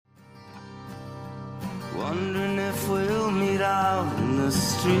Wondering if we'll meet out in the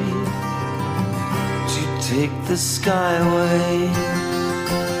street. You take the skyway.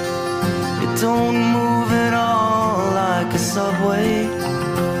 It don't move at all like a subway.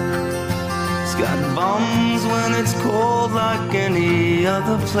 It's got bums when it's cold like any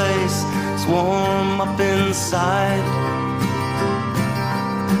other place. It's warm up inside.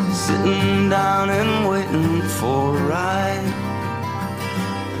 Sitting down and waiting for a ride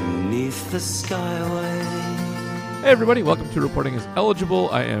beneath the skyway. Hey everybody, welcome to Reporting as Eligible.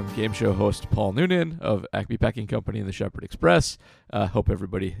 I am game show host Paul Noonan of Acme Packing Company and the Shepherd Express. Hope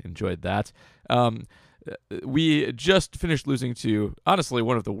everybody enjoyed that. We just finished losing to, honestly,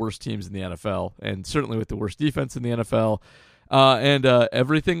 one of the worst teams in the NFL, and certainly with the worst defense in the NFL. And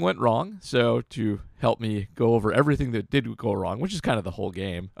everything went wrong. So to help me go over everything that did go wrong, which is kind of the whole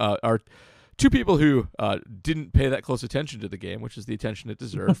game, are two people who didn't pay that close attention to the game, which is the attention it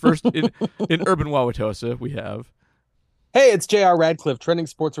deserved. First, in Urban Wauwatosa, we have... Hey, it's J.R. Radcliffe, trending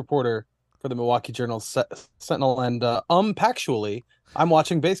sports reporter for the Milwaukee Journal Sentinel, and factually, I'm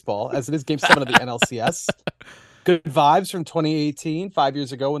watching baseball as it is Game 7 of the NLCS. Good vibes from 2018, 5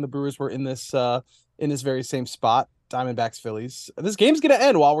 years ago when the Brewers were in this very same spot, Diamondbacks, Phillies. This game's going to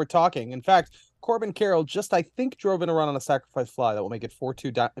end while we're talking. In fact, Corbin Carroll just, I think, drove in a run on a sacrifice fly that will make it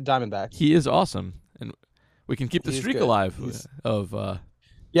 4-2 Diamondbacks. He is awesome, and we can keep the streak alive of...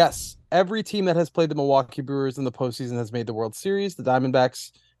 Yes, every team that has played the Milwaukee Brewers in the postseason has made the World Series. The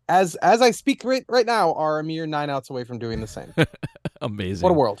Diamondbacks, as I speak right now, are a mere 9 outs away from doing the same. Amazing.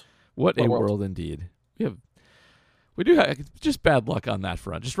 What a world. What a world indeed. We do have just bad luck on that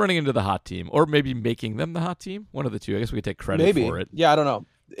front. Just running into the hot team, or maybe making them the hot team. One of the two. I guess we could take credit for it. Yeah, I don't know.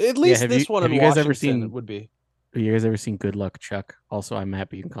 At least this one in Washington would be. Have you guys ever seen Good Luck Chuck? Also, I'm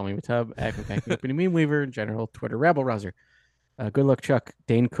happy you can call me Matub, Acme Packing Company, Mean Weaver, in general, Twitter, Rabble Rouser. Good Luck Chuck,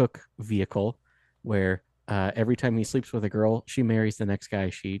 Dane Cook vehicle, where every time he sleeps with a girl, she marries the next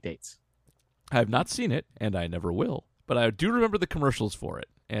guy she dates. I have not seen it, and I never will. But I do remember the commercials for it,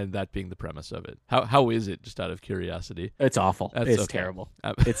 and that being the premise of it. How is it, just out of curiosity? It's awful. It's okay. Terrible.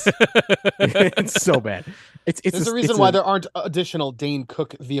 It's so bad. There's a reason why there aren't additional Dane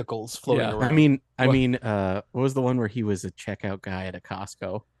Cook vehicles floating around. I mean, what was the one where he was a checkout guy at a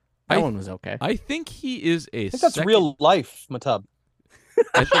Costco? That one was okay. I think he is I think that's real life, Matub.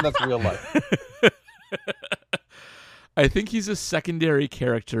 I think that's real life. I think he's a secondary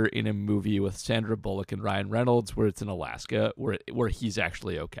character in a movie with Sandra Bullock and Ryan Reynolds where it's in Alaska, where he's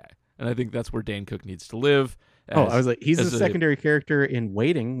actually okay. And I think that's where Dane Cook needs to live. I was like, he's a secondary character in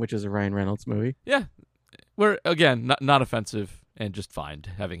Waiting, which is a Ryan Reynolds movie. Yeah. Where, again, not offensive and just fine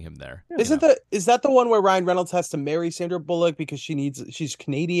having him there. Is that the one where Ryan Reynolds has to marry Sandra Bullock because she's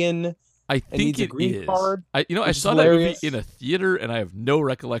Canadian? I think it is. Card, I saw that movie in a theater, and I have no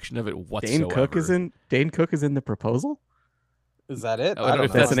recollection of it whatsoever. Dane Cook is in The Proposal? Is that it? I don't know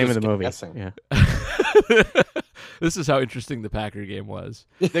if that's the name of the movie. Guessing. Yeah. This is how interesting the Packer game was.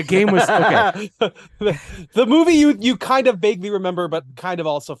 The game was okay. the movie you kind of vaguely remember, but kind of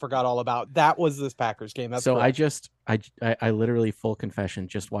also forgot all about. That was this Packers game. That's so correct. I literally, full confession,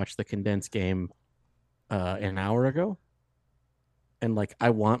 just watched the condensed game an hour ago. And I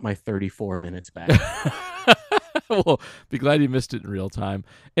want my 34 minutes back. Well, be glad you missed it in real time.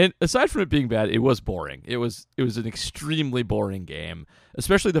 And aside from it being bad, it was boring. It was an extremely boring game,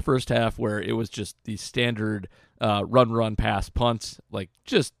 especially the first half where it was just the standard run, pass, punts,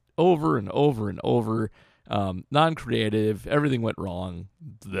 just over and over and over. Non-creative. Everything went wrong.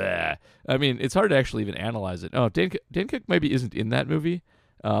 Bleh. I mean, it's hard to actually even analyze it. Oh, Dane Cook maybe isn't in that movie.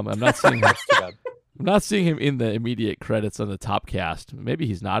 I'm not seeing that. Too bad. I'm not seeing him in the immediate credits on the top cast. Maybe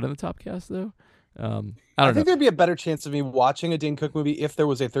he's not in the top cast, though. I think there'd be a better chance of me watching a Dane Cook movie if there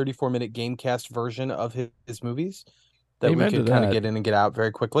was a 34-minute Gamecast version of his movies that we could kind of get in and get out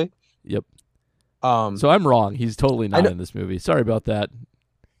very quickly. Yep. So I'm wrong. He's totally not in this movie. Sorry about that.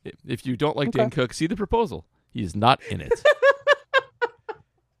 If you don't like Dane Cook, see The Proposal. He's not in it.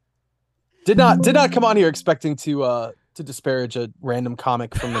 Did not come on here expecting to disparage a random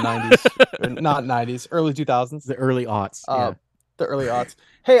comic from the 90s, or not 90s, early 2000s. The early aughts. The early aughts.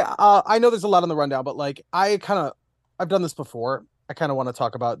 Hey, I know there's a lot on the rundown, but I've done this before. I kind of want to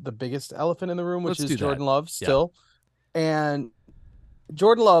talk about the biggest elephant in the room, which is Jordan Love still. Yeah. And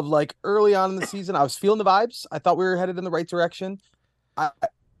Jordan Love, early on in the season, I was feeling the vibes. I thought we were headed in the right direction.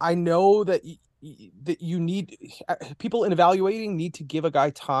 I know that you need people in evaluating need to give a guy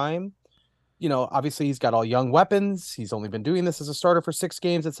time. Obviously he's got all young weapons. He's only been doing this as a starter for 6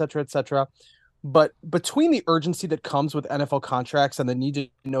 games, et cetera, et cetera. But between the urgency that comes with NFL contracts and the need to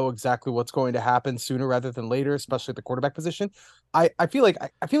know exactly what's going to happen sooner rather than later, especially at the quarterback position, I feel like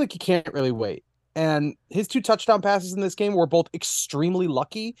you can't really wait. And his 2 touchdown passes in this game were both extremely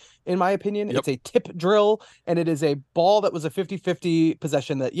lucky, in my opinion. Yep. It's a tip drill, and it is a ball that was a 50-50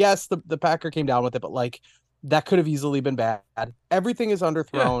 possession that, yes, the Packer came down with it, but like that could have easily been bad. Everything is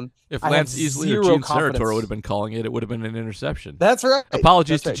underthrown. Yeah. If Lance Easley or Gene Sarator would have been calling it, it would have been an interception. That's right.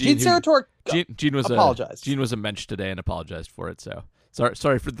 Apologies That's to right. Gene. Sarator Gene was apologized. Gene was a mensch today and apologized for it. So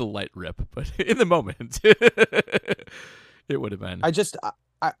sorry for the light rip, but in the moment, it would have been.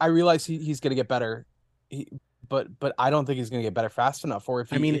 I realize he's going to get better. But I don't think he's going to get better fast enough. Or if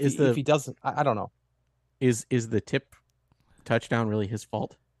he doesn't, I don't know. Is the tip touchdown really his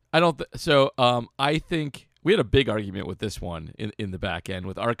fault? I don't. I think we had a big argument with this one in the back end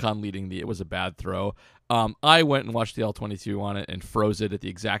with Archon leading it was a bad throw. I went and watched the L22 on it and froze it at the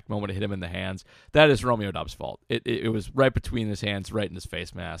exact moment it hit him in the hands. That is Romeo Doubs' fault. It was right between his hands, right in his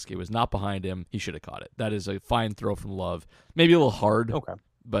face mask. It was not behind him. He should have caught it. That is a fine throw from Love. Maybe a little hard. Okay.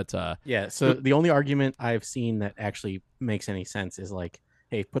 But yeah, so the only argument I've seen that actually makes any sense is like,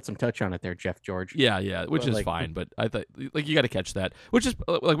 hey, put some touch on it there, Jeff George. Yeah, which is fine, but I thought like you got to catch that. Which is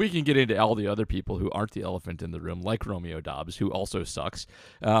like we can get into all the other people who aren't the elephant in the room, like Romeo Doubs, who also sucks.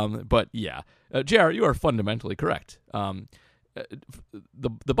 But yeah, JR, you are fundamentally correct.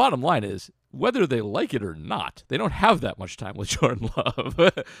 The bottom line is whether they like it or not, they don't have that much time with Jordan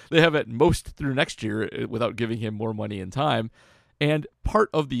Love. They have at most through next year without giving him more money and time. And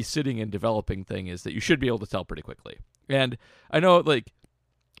part of the sitting and developing thing is that you should be able to tell pretty quickly. And I know, like,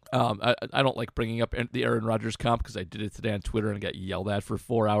 I don't like bringing up the Aaron Rodgers comp because I did it today on Twitter and got yelled at for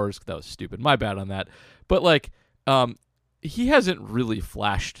 4 hours. That was stupid. My bad on that. But, like, he hasn't really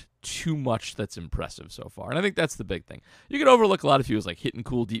flashed too much that's impressive so far. And I think that's the big thing. You could overlook a lot if he was like hitting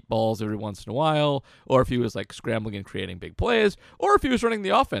cool deep balls every once in a while, or if he was like scrambling and creating big plays, or if he was running the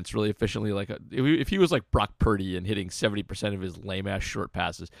offense really efficiently, like if he was like Brock Purdy and hitting 70% of his lame-ass short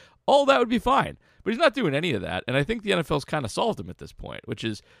passes. All that would be fine. But he's not doing any of that, and I think the NFL's kind of solved him at this point, which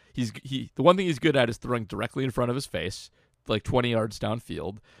is the one thing he's good at is throwing directly in front of his face, like 20 yards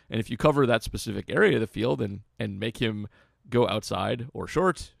downfield. And if you cover that specific area of the field and make him go outside or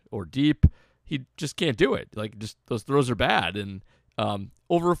short or deep, he just can't do it. Like, just those throws are bad. And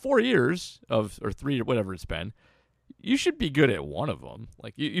over 4 years or 3 or whatever it's been, you should be good at one of them.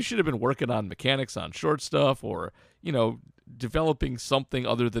 Like, you should have been working on mechanics on short stuff, or developing something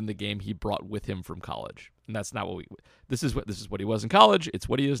other than the game he brought with him from college. And that's not what this is what he was in college. It's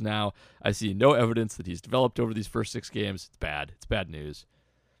what he is now. I see no evidence that he's developed over these first 6 games. It's bad. It's bad news.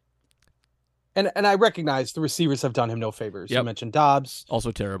 And I recognize the receivers have done him no favors. Yep. You mentioned Dobbs.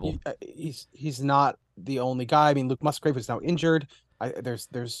 Also terrible. He's not the only guy. I mean, Luke Musgrave is now injured.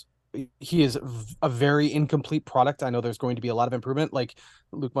 He is a very incomplete product. I know there's going to be a lot of improvement. Like,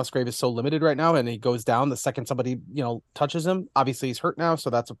 Luke Musgrave is so limited right now, and he goes down the second somebody touches him. Obviously, he's hurt now, so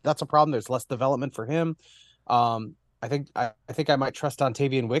that's a problem. There's less development for him. I think I might trust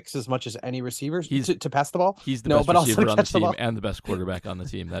Ontavian Wicks as much as any receiver to pass the ball. He's the best receiver on the team and the best quarterback on the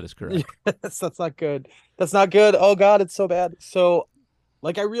team. That is correct. Yes, that's not good. That's not good. Oh God, it's so bad. So,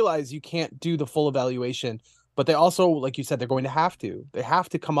 like, I realize you can't do the full evaluation, but they also, like you said, they're going to have to. They have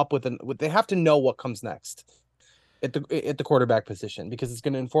to come up with they have to know what comes next at the quarterback position, because it's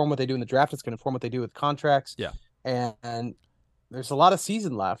going to inform what they do in the draft. It's going to inform what they do with contracts. Yeah, and there's a lot of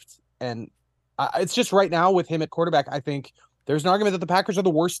season left, and it's just right now with him at quarterback, I think there's an argument that the Packers are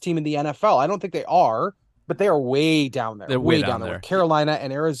the worst team in the NFL. I don't think they are, but they are way down there. They're way down there. With Carolina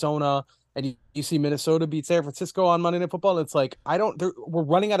and Arizona, and you see Minnesota beat San Francisco on Monday Night Football. And it's like, we're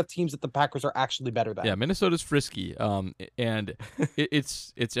running out of teams that the Packers are actually better than. Yeah, Minnesota's frisky. And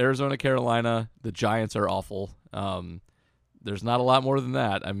it's Arizona, Carolina. The Giants are awful. There's not a lot more than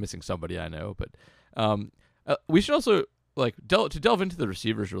that. I'm missing somebody I know, but we should also delve into the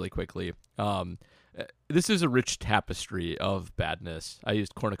receivers really quickly. This is a rich tapestry of badness. I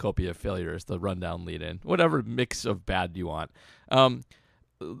used Cornucopia of failure as the rundown lead-in. Whatever mix of bad you want.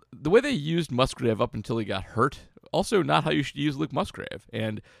 The way they used Musgrave up until he got hurt, also not how you should use Luke Musgrave.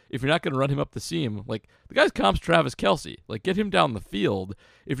 And if you're not going to run him up the seam, like, the guy's comp's Travis Kelce. Like, get him down the field.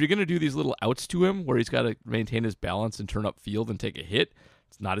 If you're going to do these little outs to him where he's got to maintain his balance and turn up field and take a hit,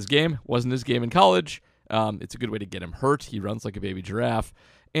 it's not his game. Wasn't his game in college. It's a good way to get him hurt. He runs like a baby giraffe.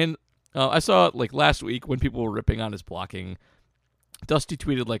 And I saw, like, last week when people were ripping on his blocking, Dusty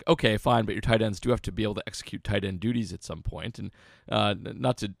tweeted, like, okay, fine, but your tight ends do have to be able to execute tight end duties at some point. And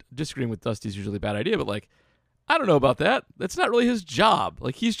not to disagreeing with Dusty's usually a bad idea, but, like, I don't know about that. That's not really his job.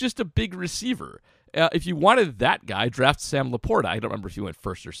 Like, he's just a big receiver. If you wanted that guy, draft Sam Laporta. I don't remember if he went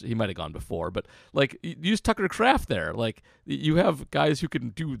first or he might have gone before, but, like, use Tucker Kraft there. Like, you have guys who can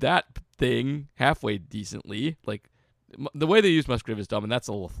do that thing halfway decently. Like, the way they use Musgrave is dumb, and that's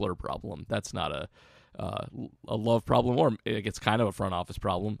a LaFleur problem. That's not a Love problem, or it's kind of a front office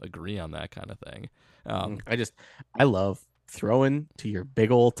problem. Agree on that kind of thing. I love throwing to your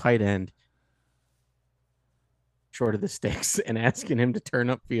big old tight end short of the sticks and asking him to turn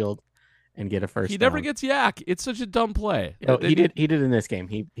up field and get a first down. He never gets yak. It's such a dumb play. He did in this game.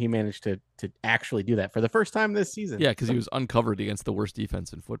 He managed to actually do that for the first time this season. Yeah, because he was uncovered against the worst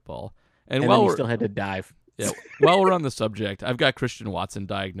defense in football. And while he still had to dive. Yeah, while we're on the subject, I've got Christian Watson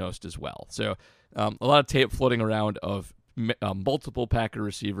diagnosed as well. So a lot of tape floating around of multiple Packer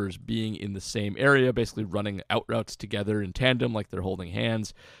receivers being in the same area, basically running out routes together in tandem like they're holding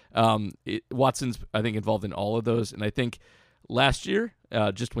hands. Watson's, I think, involved in all of those. And I think last year,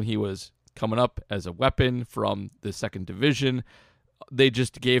 just when he was coming up as a weapon from the second division, they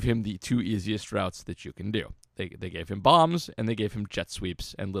just gave him the two easiest routes that you can do. They gave him bombs, and they gave him jet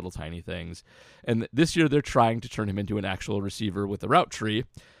sweeps and little tiny things. And this year they're trying to turn him into an actual receiver with a route tree,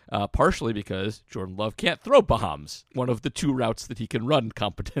 partially because Jordan Love can't throw bombs, one of the two routes that he can run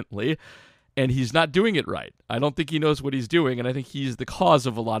competently, and he's not doing it right. I don't think he knows what he's doing, and I think he's the cause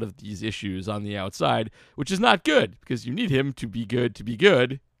of a lot of these issues on the outside, which is not good, because you need him to be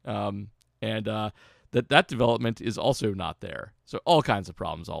good, that development is also not there. So all kinds of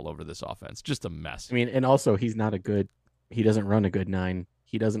problems all over this offense. Just a mess. I mean, and also he doesn't run a good 9.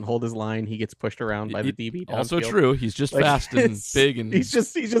 He doesn't hold his line. He gets pushed around by the DB downfield. Also true. He's just fast and big, and he's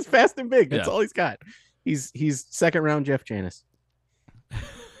just fast and big. That's all he's got. He's second round Jeff Janis.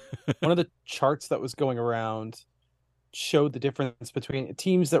 One of the charts that was going around showed the difference between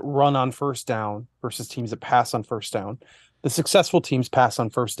teams that run on first down versus teams that pass on first down. The successful teams pass on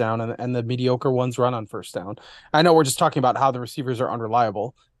first down, and the mediocre ones run on first down. I know we're just talking about how the receivers are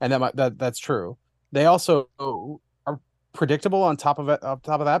unreliable, and that's true. They also are predictable on top of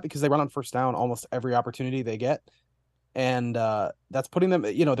that because they run on first down almost every opportunity they get, and that's putting them.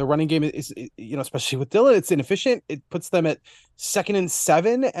 Their running game is especially with Dillon, it's inefficient. It puts them at 2nd and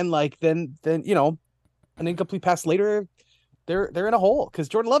 7, and then an incomplete pass later, they're in a hole because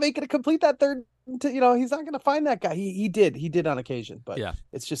Jordan Love ain't going to complete that third. He's not going to find that guy. He did on occasion, but yeah,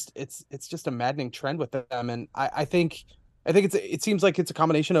 it's just a maddening trend with them. And I think it seems like it's a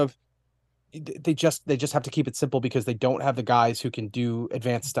combination of they just have to keep it simple because they don't have the guys who can do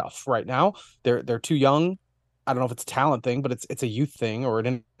advanced stuff right now. They're too young. I don't know if it's a talent thing, but it's a youth thing or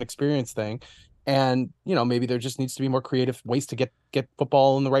an inexperienced thing. And maybe there just needs to be more creative ways to get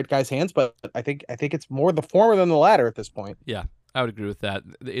football in the right guy's hands. But I think it's more the former than the latter at this point. Yeah, I would agree with that.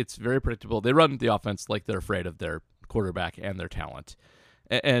 It's very predictable. They run the offense like they're afraid of their quarterback and their talent,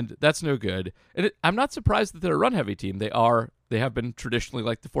 and that's no good. And I'm not surprised that they're a run-heavy team. They have been traditionally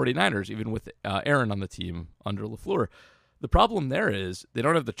like the 49ers, even with Aaron on the team under LaFleur. The problem there is they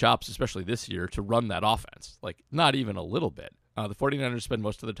don't have the chops, especially this year, to run that offense. Like, not even a little bit. The 49ers spend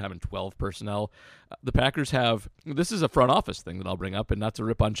most of their time in 12 personnel. The Packers have, this is a front office thing that I'll bring up, and not to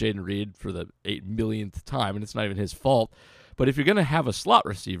rip on Jaden Reed for the 8 millionth time, and it's not even his fault, but if you're going to have a slot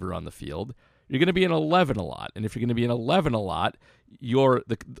receiver on the field, you're going to be in 11 a lot. And if you're going to be in 11 a lot,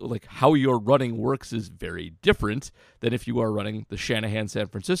 how your running works is very different than if you are running the Shanahan San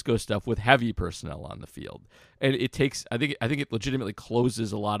Francisco stuff with heavy personnel on the field. And it takes, I think it legitimately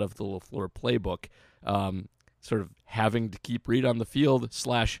closes a lot of the LaFleur playbook, sort of having to keep Reed on the field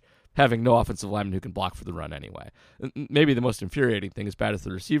 / having no offensive lineman who can block for the run anyway. Maybe the most infuriating thing, as bad as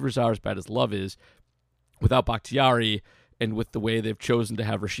the receivers are, as bad as Love is, without Bakhtiari and with the way they've chosen to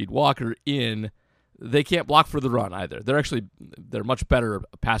have Rasheed Walker in, they can't block for the run either. They're much better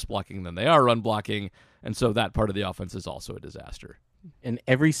pass blocking than they are run blocking, and so that part of the offense is also a disaster. And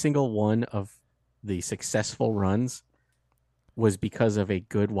every single one of the successful runs was because of a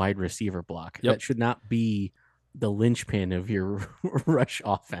good wide receiver block. Yep. That should not be the linchpin of your rush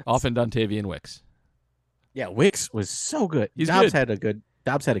offense. Often Dontavian Wicks. Yeah, Wicks was so good. Dobbs had a good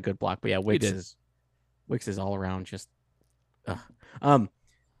block, but yeah, Wicks is all around just.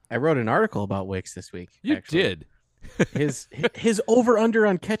 I wrote an article about Wicks this week. You did. his over under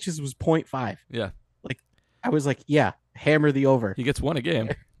on catches was 0.5. Yeah. I was like, yeah, hammer the over. He gets one a game.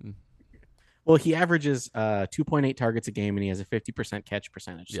 Well, he averages 2.8 targets a game, and he has a 50% catch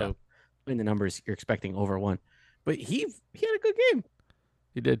percentage. Yeah. So in the numbers, you're expecting over 1. But he had a good game.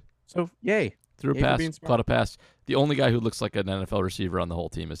 He did. So yay. Threw a Yay pass, caught a pass. The only guy who looks like an NFL receiver on the whole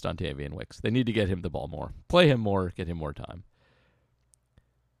team is Dontavian Wicks. They need to get him the ball more. Play him more, get him more time.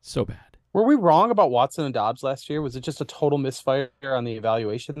 So bad. Were we wrong about Watson and Dobbs last year? Was it just a total misfire on the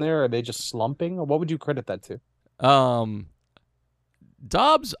evaluation there? Are they just slumping? Or what would you credit that to?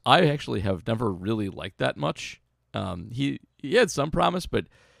 Dobbs, I actually have never really liked that much. He had some promise, but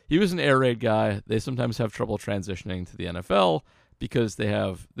he was an air raid guy. They sometimes have trouble transitioning to the NFL because they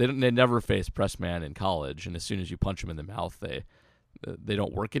never face press man in college, and as soon as you punch them in the mouth, they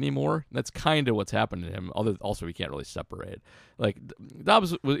don't work anymore. That's kind of what's happened to him. Also, he can't really separate. Like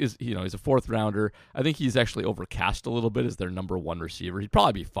Dobbs is, he's a fourth rounder. I think he's actually overcast a little bit as their number one receiver. He'd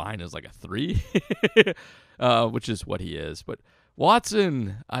probably be fine as like a 3, which is what he is. But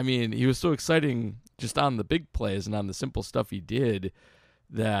Watson, I mean, he was so exciting just on the big plays and on the simple stuff he did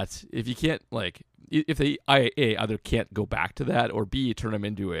that if you can't if they either can't go back to that or B, turn him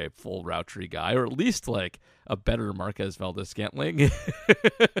into a full route tree guy, or at least like a better Marquez Valdez-Scantling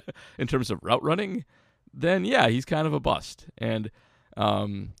in terms of route running, then yeah, he's kind of a bust. And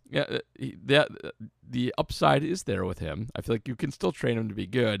the upside is there with him. I feel like you can still train him to be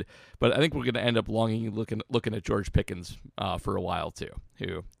good, but I think we're going to end up looking at George Pickens for a while too,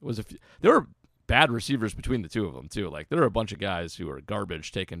 who was there were bad receivers between the two of them too. Like there were a bunch of guys who were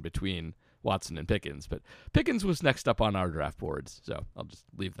garbage taken between Watson and Pickens, but Pickens was next up on our draft boards, so I'll just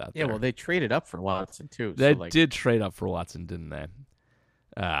leave that there. Yeah, well, they traded up for Watson too. They did trade up for Watson, didn't they?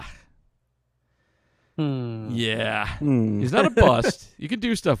 Yeah. He's not a bust. You can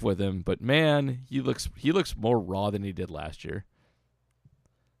do stuff with him, but man, he looks more raw than he did last year.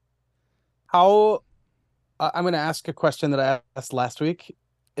 I'm going to ask a question that I asked last week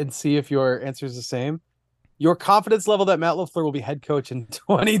and see if your answer is the same. Your confidence level that Matt LaFleur will be head coach in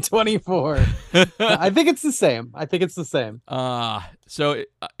 2024. I think it's the same. So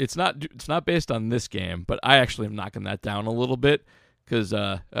it's not based on this game, but I actually am knocking that down a little bit because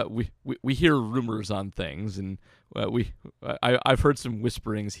we hear rumors on things, and I've heard some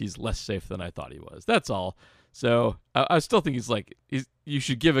whisperings he's less safe than I thought he was. That's all. So I still think you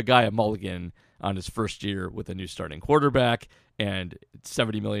should give a guy a mulligan on his first year with a new starting quarterback and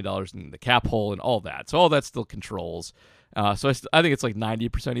 $70 million in the cap hole and all that. So all that still controls. So I think it's like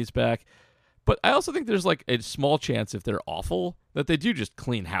 90% he's back. But I also think there's like a small chance if they're awful that they do just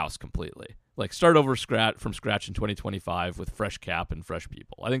clean house completely. Like start over from scratch in 2025 with fresh cap and fresh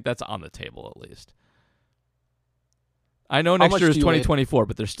people. I think that's on the table at least. I know next year is 2024,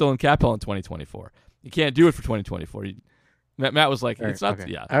 but they're still in cap hole in 2024. You can't do it for 2024. Matt was like, it's not.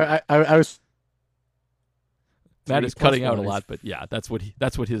 Okay. Yeah, I was. Matt is cutting out a lot, but yeah, that's what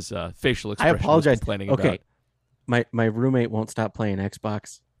his facial expression. I apologize. Was complaining about. My roommate won't stop playing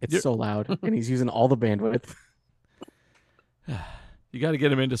Xbox. It's so loud, and he's using all the bandwidth. You got to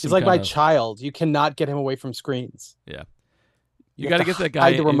get him into some. He's like my child. You cannot get him away from screens. Yeah. You got to get that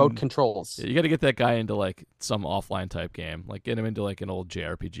guy hide the remote controls. Yeah, you got to get that guy into like some offline type game, like get him into like an old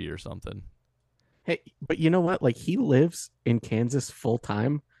JRPG or something. Hey, but you know what? Like he lives in Kansas full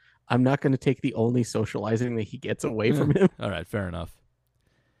time. I'm not going to take the only socializing that he gets away from him. All right, fair enough.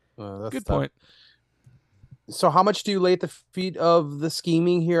 Good tough. point. So, how much do you lay at the feet of the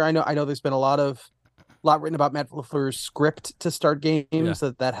scheming here? I know. There's been a lot written about Matt LaFleur's script to start games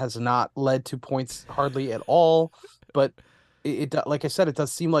that has not led to points hardly at all. But it like I said, it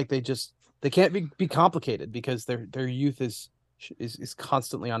does seem like they can't be complicated because their youth is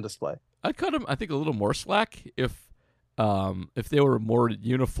constantly on display. I'd cut him, I think, a little more slack if they were more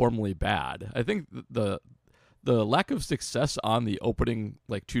uniformly bad. I think the lack of success on the opening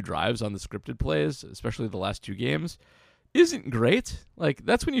like 2 drives on the scripted plays, especially the last 2 games, isn't great. Like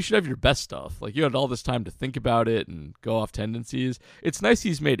that's when you should have your best stuff. Like you had all this time to think about it and go off tendencies. It's nice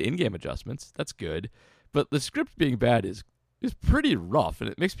he's made in-game adjustments. That's good. But the script being bad is pretty rough, and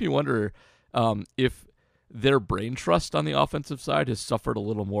it makes me wonder if their brain trust on the offensive side has suffered a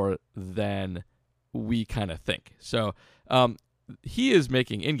little more than we kind of think. So he is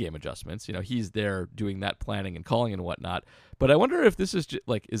making in-game adjustments. He's there doing that planning and calling and whatnot. But I wonder if this is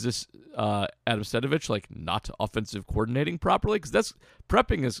is this Adam Sedovich not offensive coordinating properly? Because that's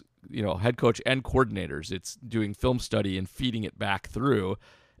prepping as head coach and coordinators. It's doing film study and feeding it back through.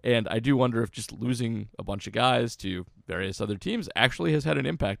 And I do wonder if just losing a bunch of guys to various other teams actually has had an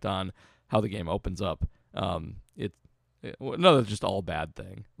impact on how the game opens up. Another just all bad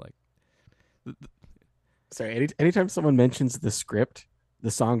thing. Sorry, anytime someone mentions the script, the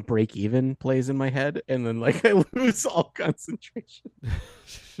song "Break Even" plays in my head, and then I lose all concentration.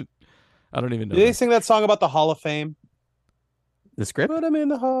 I don't even know. Did they sing that song about the Hall of Fame? The script? Put him in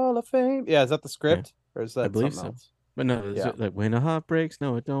the Hall of Fame. Yeah, is that the script, or is that I believe something else? But no, like when a heart breaks,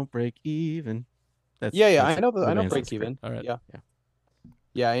 no, it don't break even. That's I know. I know Break Even. All right.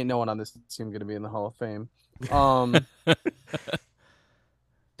 Yeah. Ain't no one on this team going to be in the Hall of Fame.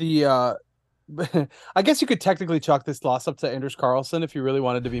 I guess you could technically chalk this loss up to Anders Carlson if you really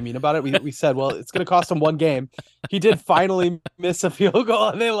wanted to be mean about it. We said, well, it's going to cost him 1 game. He did finally miss a field goal,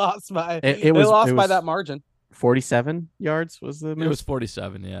 and they lost by by that margin. 47 yards was the miss? It was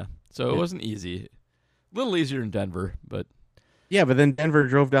 47, yeah. So it wasn't easy. A little easier in Denver, but... Yeah, but then Denver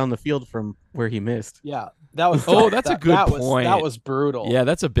drove down the field from where he missed. Yeah, that was... that's a good point. That was brutal. Yeah,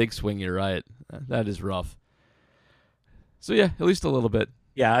 that's a big swing. You're right. That is rough. So yeah, at least a little bit.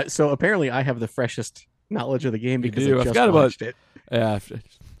 Yeah, so apparently I have the freshest knowledge of the game because I just watched it. Yeah, I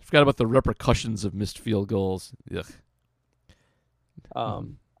forgot about the repercussions of missed field goals. Ugh.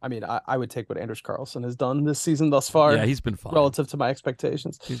 I mean, I would take what Anders Carlson has done this season thus far. Yeah, he's been fine relative to my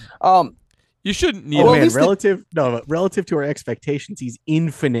expectations. You shouldn't need. Oh man, relative to our expectations, he's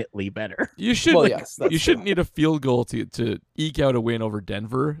infinitely better. You should. You shouldn't need a field goal to eke out a win over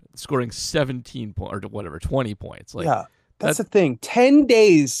Denver, scoring 17 points or whatever, 20 points. Like, yeah, that's the thing. 10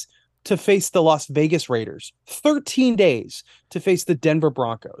 days to face the Las Vegas Raiders, 13 days to face the Denver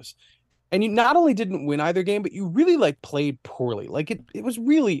Broncos. And you not only didn't win either game, but you really played poorly. Like it was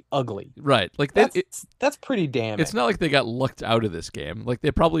really ugly. Right. Like that's pretty damning. It's not like they got lucked out of this game. Like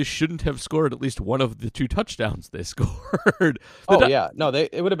they probably shouldn't have scored at least one of the 2 touchdowns they scored. No,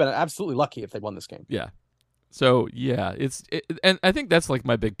 it would have been absolutely lucky if they won this game. Yeah. So yeah, and I think that's like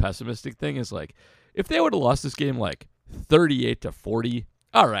my big pessimistic thing is like if they would have lost this game like 38-40,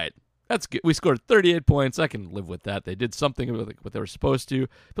 all right, that's good. We scored 38 points. I can live with that. They did something with what they were supposed to.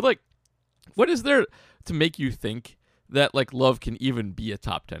 But like, what is there to make you think that like Love can even be a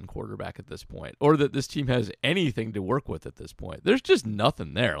top 10 quarterback at this point, or that this team has anything to work with at this point? There's just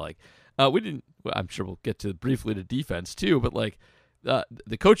nothing there. Like I'm sure we'll get to briefly to defense too, but like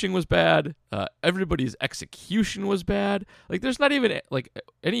the coaching was bad. Everybody's execution was bad. Like there's not even like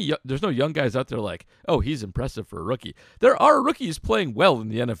there's no young guys out there like, oh, he's impressive for a rookie. There are rookies playing well in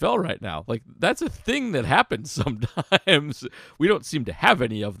the NFL right now. Like that's a thing that happens sometimes. We don't seem to have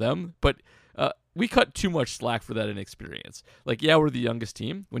any of them, but we cut too much slack for that inexperience. Like, yeah, we're the youngest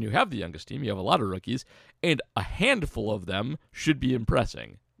team. When you have the youngest team, you have a lot of rookies, and a handful of them should be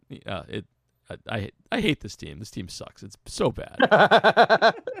impressing. I hate this team. This team sucks. It's so bad.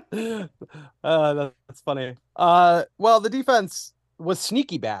 That's funny. Well, the defense was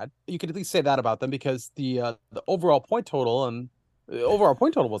sneaky bad. You could at least say that about them because the overall point total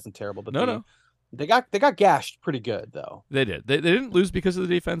wasn't terrible. But no. They got gashed pretty good though. They did. They didn't lose because of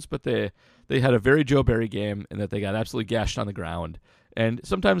the defense, but they had a very Joe Barry game in that they got absolutely gashed on the ground. And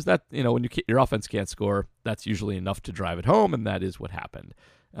sometimes that, when your offense can't score, that's usually enough to drive it home, and that is what happened.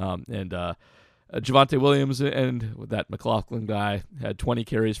 Javonte Williams and that McLaughlin guy had 20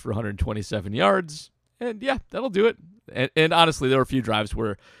 carries for 127 yards. And yeah, that'll do it. And honestly, there were a few drives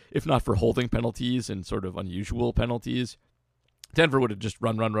where, if not for holding penalties and sort of unusual penalties, Denver would have just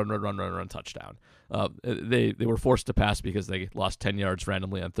run, touchdown. They were forced to pass because they lost 10 yards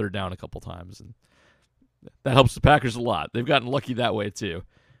randomly on third down a couple times. And that helps the Packers a lot. They've gotten lucky that way, too.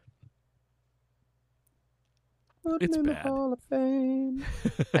 It's bad. Hall of Fame.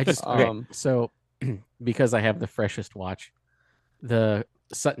 So because I have the freshest watch, the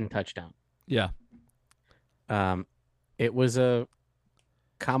Sutton touchdown. Yeah. It was a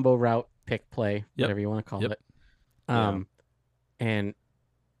combo route pick play, whatever you want to call it. And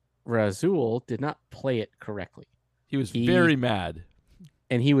Razul did not play it correctly. He was very mad.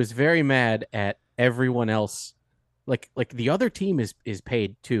 And he was very mad at everyone else. Like the other team is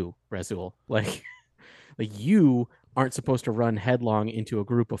paid too, Razul. Like you aren't supposed to run headlong into a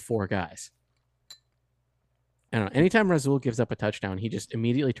group of 4 guys. I don't know. Anytime Razul gives up a touchdown, he just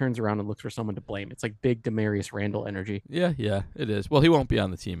immediately turns around and looks for someone to blame. It's like big Demarius Randall energy. Yeah, it is. Well, he won't be on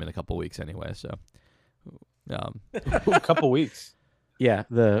the team in a couple weeks anyway, so... a couple weeks. Yeah,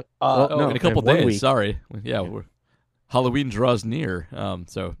 in a couple days. Week. Sorry, yeah, Halloween draws near.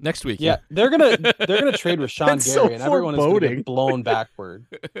 So next week. Yeah, they're gonna trade with Sean Gary, and everyone is gonna get blown backward.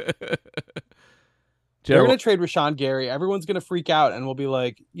 They're gonna trade with Sean Gary. Everyone's gonna freak out, and we'll be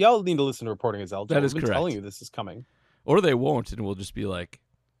like, "Y'all need to listen to Reporting as Eligible." That is correct. Been telling you this is coming, or they won't, and we'll just be like,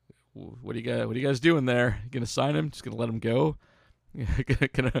 "What are you guys doing there? Gonna sign him? Just gonna let him go?"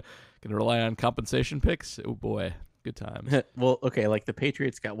 gonna rely on compensation picks. Oh boy, good times. Well, okay, like the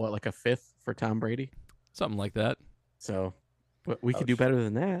Patriots got what, like a 5th for Tom Brady, something like that. So, we could do better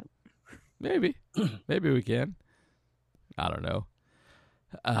than that. Maybe we can. I don't know.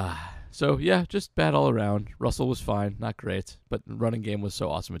 So yeah, just bad all around. Russell was fine, not great, but the running game was so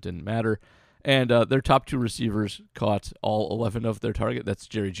awesome it didn't matter. And their top 2 receivers caught all 11 of their target. That's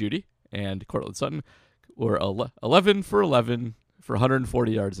Jerry Jeudy and Cortland Sutton, were 11 for 11. For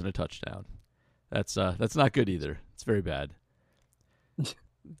 140 yards and a touchdown. That's not good either. It's very bad.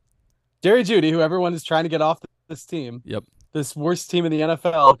 Jerry Jeudy, who everyone is trying to get off this team. Yep. This worst team in the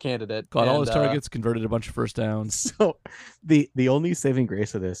NFL candidate. Caught all his targets, converted a bunch of first downs. So the only saving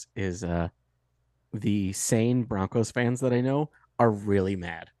grace of this is the sane Broncos fans that I know are really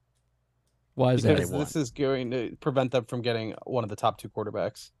mad. Why is because that? this is going to prevent them from getting one of the top 2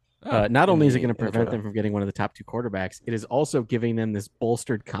 quarterbacks. Not only is it going to prevent them from getting one of the top 2 quarterbacks, it is also giving them this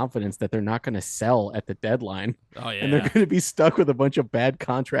bolstered confidence that they're not going to sell at the deadline. Oh, yeah. And they're going to be stuck with a bunch of bad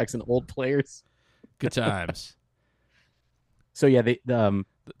contracts and old players. Good times. So, yeah,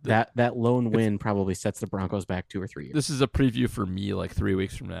 that lone win probably sets the Broncos back 2 or 3 years. This is a preview for me like 3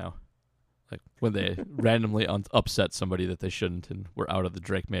 weeks from now. Like when they randomly upset somebody that they shouldn't and we're out of the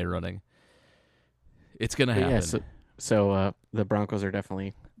Drake May running. It's going to happen. Yeah, so the Broncos are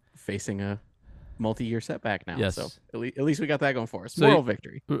definitely facing a multi-year setback now. Yes. So at least we got that going for us. Moral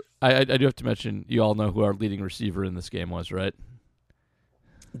victory. I do have to mention, you all know who our leading receiver in this game was, right?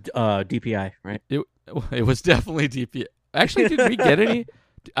 DPI, right? It was definitely DPI. Actually, did we get any?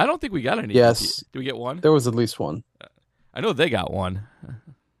 I don't think we got any. Yes. Did we get one? There was at least one. I know they got one.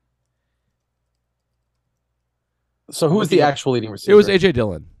 So who was the actual leading receiver? It was A.J.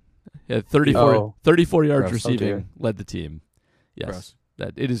 Dillon. Yeah, 34 yards Gross. receiving, led the team. Yes. Gross.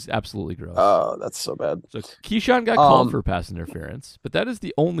 It is absolutely gross. Oh, that's so bad. So Keyshawn got called for pass interference, but that is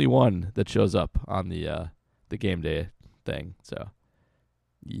the only one that shows up on the game day thing. So,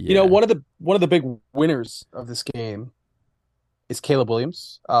 yeah. You know, one of the big winners of this game is Caleb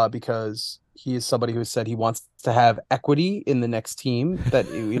Williams, because he is somebody who said he wants to have equity in the next team that,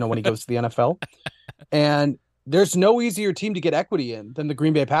 you know, when he goes to the NFL. And there's no easier team to get equity in than the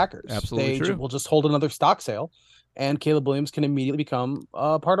Green Bay Packers. Absolutely true. Will just hold another stock sale, and Caleb Williams can immediately become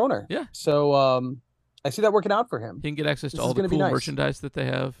a part owner. Yeah. So I see that working out for him. He can get access to all the cool merchandise that they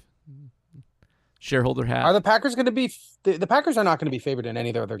have. Shareholder hat. Are the Packers going to be? The Packers are not going to be favored in any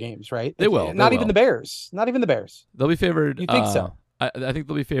of their other games, right? They will. Not even the Bears. Not even the Bears. They'll be favored. You think so? I think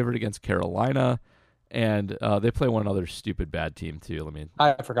they'll be favored against Carolina, and they play one other stupid bad team too.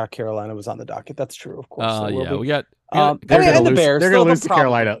 I forgot Carolina was on the docket. That's true, of course. Yeah, we got. And the Bears. They're going to lose to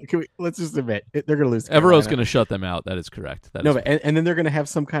Carolina. Let's just admit they're going to lose. To Evero's going to shut them out. That is correct. And then they're going to have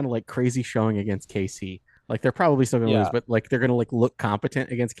some kind of like crazy showing against KC. Like they're probably still going to lose, but like they're going to like look competent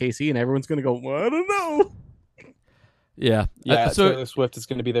against KC, and everyone's going to go, well, I don't know. Yeah. So Taylor Swift is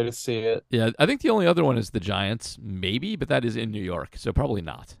going to be there to see it. Yeah, I think the only other one is the Giants, maybe, but that is in New York, so probably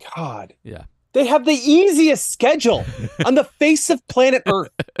not. God. Yeah. They have the easiest schedule on the face of planet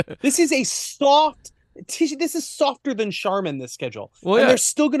Earth. This is softer than Charmin, this schedule. Well, and they're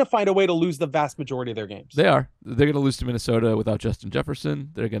still going to find a way to lose the vast majority of their games. They are. They're going to lose to Minnesota without Justin Jefferson.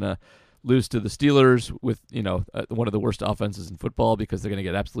 They're going to lose to the Steelers with, one of the worst offenses in football because they're going to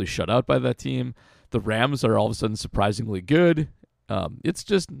get absolutely shut out by that team. The Rams are all of a sudden surprisingly good. It's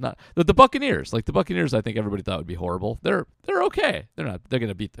just not the Buccaneers. Like the Buccaneers, I think everybody thought would be horrible. They're okay. They're not. They're going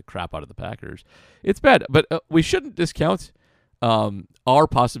to beat the crap out of the Packers. It's bad, but we shouldn't discount our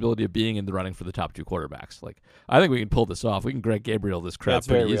possibility of being in the running for the top 2 quarterbacks. Like I think we can pull this off. We can Greg Gabriel this crap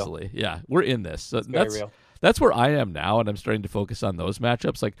pretty easily. Yeah, we're in this. So that's where I am now, and I'm starting to focus on those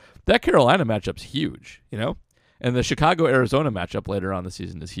matchups. Like that Carolina matchup's huge, and the Chicago-Arizona matchup later on the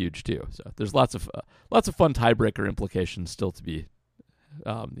season is huge too. So there's lots of fun tiebreaker implications still to be,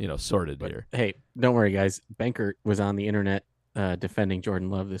 sorted here. Hey, don't worry, guys. Banker was on the internet defending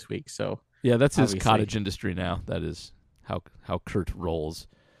Jordan Love this week. So yeah, that's his cottage industry now. That is how Kurt rolls.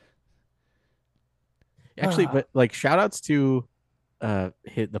 Actually, but like shout outs to the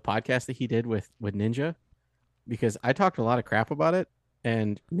podcast that he did with Ninja, because I talked a lot of crap about it.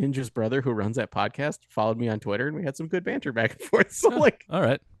 And Ninja's brother, who runs that podcast, followed me on Twitter, and we had some good banter back and forth. So, all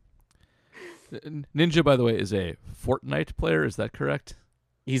right. Ninja, by the way, is a Fortnite player. Is that correct?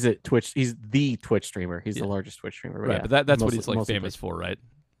 He's a Twitch. He's the Twitch streamer. He's the largest Twitch streamer. Right, but that's what he's like famous for, right?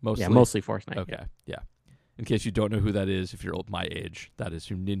 Mostly Fortnite. Okay, yeah. In case you don't know who that is, if you're my age, that is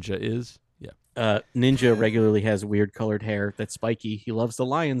who Ninja is. Yeah. Ninja regularly has weird colored hair that's spiky. He loves the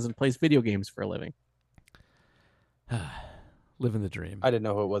Lions and plays video games for a living. Living the dream. I didn't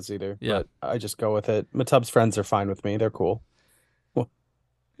know who it was either. Yeah. But I just go with it. Matub's friends are fine with me. They're cool.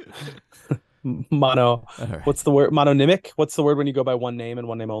 Mono. Right. What's the word? Mononymic? What's the word when you go by one name and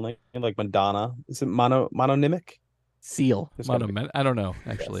one name only? Like Madonna. Is it mononymic? Seal. I don't know,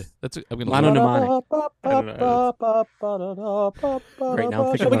 actually. Yes. I'm gonna mononymic. Right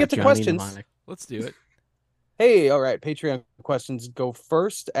now, shall we get to questions? Mnemonic. Let's do it. Hey, all right. Patreon questions go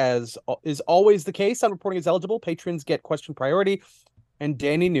first, as is always the case on Reporting is Eligible. Patrons get question priority, and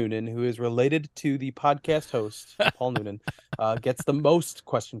Danny Noonan, who is related to the podcast host Paul Noonan, gets the most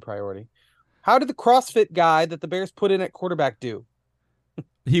question priority. How did the CrossFit guy that the Bears put in at quarterback do?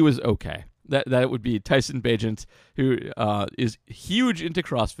 He was okay. That would be Tyson Bagent, who is huge into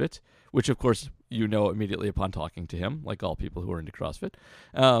CrossFit, which of course you know immediately upon talking to him, like all people who are into CrossFit.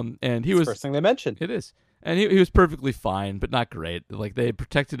 And he was the first thing they mentioned. It is. And he was perfectly fine, but not great. Like, they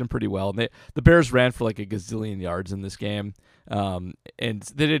protected him pretty well. And the Bears ran for like a gazillion yards in this game. And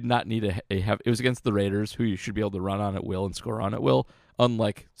they did not need it was against the Raiders, who you should be able to run on at will and score on at will,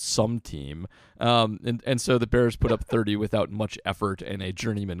 unlike some team. And so the Bears put up 30 without much effort and a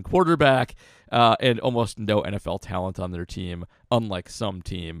journeyman quarterback, and almost no NFL talent on their team, unlike some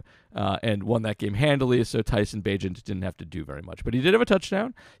team, and won that game handily. So Tyson Bagent didn't have to do very much, but he did have a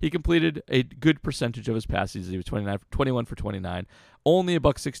touchdown. He completed a good percentage of his passes. He was 21 for 29, only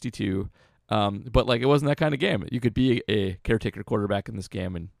 $162. But like, it wasn't that kind of game. You could be a caretaker quarterback in this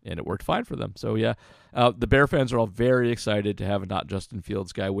game, and it worked fine for them. So yeah, the Bear fans are all very excited to have a not Justin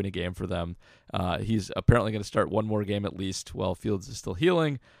Fields guy win a game for them. He's apparently going to start one more game at least while Fields is still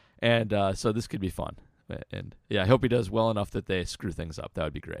healing, and so this could be fun. And yeah, I hope he does well enough that they screw things up. That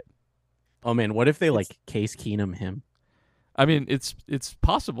would be great. Oh man, what if they like Case Keenum him? I mean, it's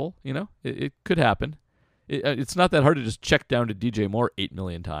possible. You know, it could happen. It's not that hard to just check down to DJ Moore 8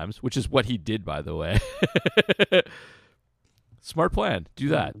 million times, which is what he did, by the way. Smart plan. Do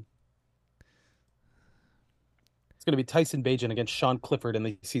that. It's going to be Tyson Bagent against Sean Clifford in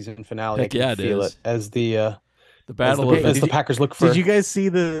the season finale. Heck yeah, it feel is. it as the battle as the Packers look for. Did you guys see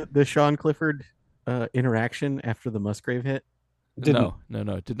the Sean Clifford interaction after the Musgrave hit? No,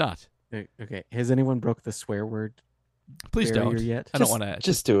 did not. Okay, has anyone broke the swear word? Please don't. Yet? I don't want to.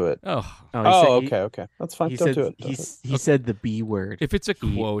 Just do it. Okay. That's fine. Don't do it. He said the B word. If it's a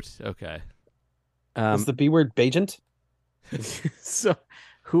quote, okay. Is the B word Bagent? So,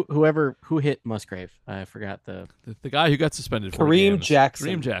 whoever hit Musgrave, I forgot the guy who got suspended. For Kareem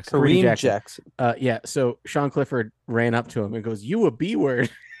Jackson. Kareem Jackson. Yeah. So Sean Clifford ran up to him and goes, "You a B word."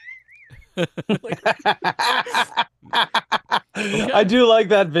 I do like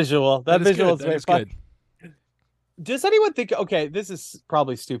that visual. That visual is very fun. Good. Does anyone think, okay, this is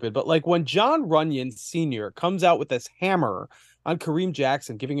probably stupid, but like when John Runyon Sr. comes out with this hammer on Kareem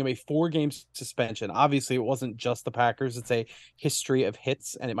Jackson, giving him a 4-game suspension, obviously it wasn't just the Packers, it's a history of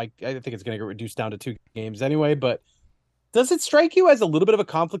hits, and I think it's going to get reduced down to 2 games anyway, but does it strike you as a little bit of a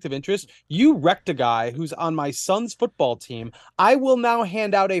conflict of interest? You wrecked a guy who's on my son's football team. I will now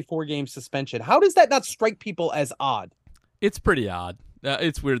hand out a 4-game suspension. How does that not strike people as odd? It's pretty odd.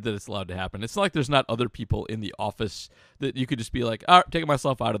 It's weird that it's allowed to happen. It's not like there's not other people in the office that you could just be like, all right, taking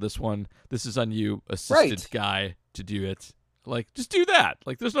myself out of this one. This is on you, assistant guy, to do it. Like, just do that.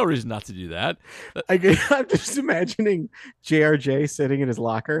 Like, there's no reason not to do that. I'm just imagining JRJ sitting in his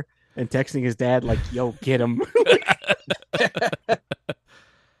locker and texting his dad, like, yo, get him.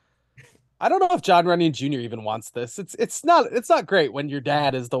 I don't know if John Runyon Jr. even wants this. It's not great when your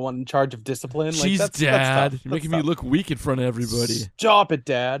dad is the one in charge of discipline. Jeez, like, Dad, you're making me look weak in front of everybody. Stop it,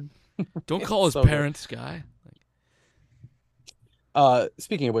 Dad. Don't call his parents, guy.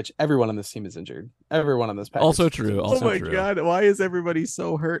 Speaking of which, everyone on this team is injured. Everyone on this package. Also true. Oh my God, why is everybody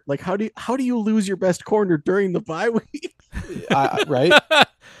so hurt? Like, how do you lose your best corner during the bye week? Right?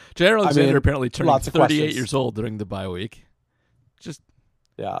 J.R. Alexander apparently turned 38 years old during the bye week.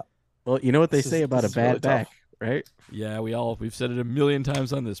 Yeah. Well, you know what they say about a bad really back, tough. right? Yeah, we've said it a million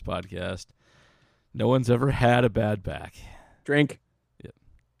times on this podcast. No one's ever had a bad back. Drink. Yeah.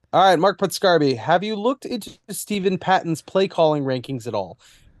 All right, Mark Putscarby, have you looked into Stephen Patton's play calling rankings at all?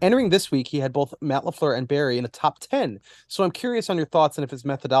 Entering this week, he had both Matt LaFleur and Barry in the top 10. So I'm curious on your thoughts and if his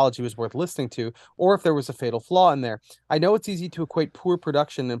methodology was worth listening to, or if there was a fatal flaw in there. I know it's easy to equate poor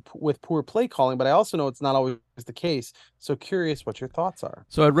production with poor play calling, but I also know it's not always the case. So curious what your thoughts are.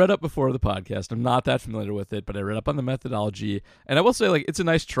 So I read up before the podcast. I'm not that familiar with it, but I read up on the methodology, and I will say, like, it's a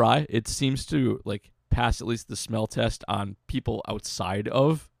nice try. It seems to like pass at least the smell test on people outside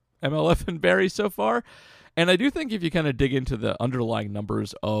of MLF and Barry so far. And I do think if you kind of dig into the underlying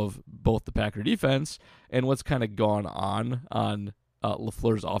numbers of both the Packer defense and what's kind of gone on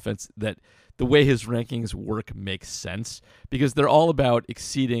LaFleur's offense, that the way his rankings work makes sense because they're all about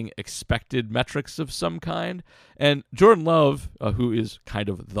exceeding expected metrics of some kind. And Jordan Love, who is kind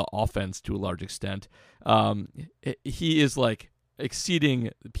of the offense to a large extent, he is like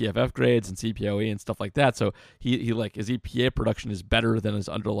exceeding PFF grades and CPOE and stuff like that. So he like his EPA production is better than his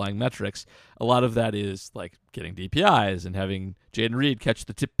underlying metrics. A lot of that is like getting DPIs and having Jaden Reed catch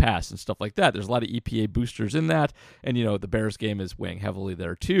the tip pass and stuff like that. There's a lot of EPA boosters in that. And, you know, the Bears game is weighing heavily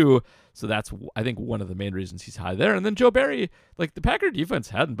there too. So that's, I think, one of the main reasons he's high there. And then Joe Barry, like, the Packer defense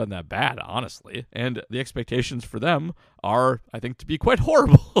hadn't been that bad, honestly. And the expectations for them are, I think, to be quite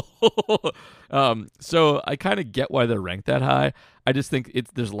horrible. So I kind of get why they're ranked that high. I just think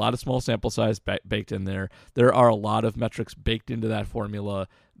there's a lot of small sample size baked in there. There are a lot of metrics baked into that formula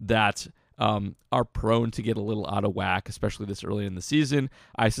that are prone to get a little out of whack, especially this early in the season.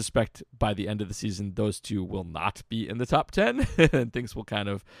 I suspect by the end of the season, those two will not be in the top 10, and things will kind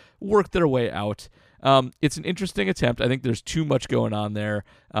of work their way out. It's an interesting attempt. I think there's too much going on there.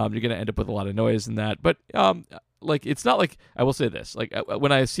 You're going to end up with a lot of noise in that. But like, it's not like, I will say this, like,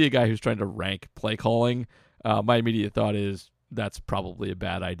 when I see a guy who's trying to rank play calling, my immediate thought is that's probably a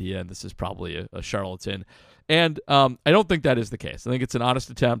bad idea, and this is probably a charlatan. And I don't think that is the case. I think it's an honest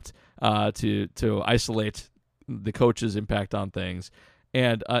attempt to isolate the coach's impact on things.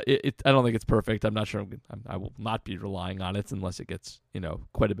 And I don't think it's perfect. I'm not sure. I will not be relying on it unless it gets,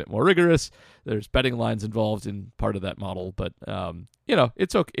 quite a bit more rigorous. There's betting lines involved in part of that model, but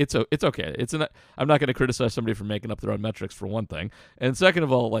it's okay. It's okay. I'm not going to criticize somebody for making up their own metrics, for one thing, and second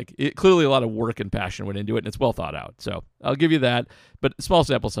of all, like, clearly a lot of work and passion went into it, and it's well thought out. So I'll give you that. But small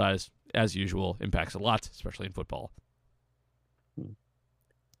sample size, as usual, impacts a lot, especially in football.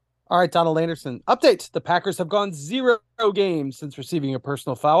 All right, Donald Anderson. Update. The Packers have gone 0 games since receiving a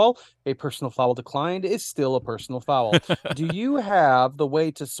personal foul. A personal foul declined is still a personal foul. Do you have the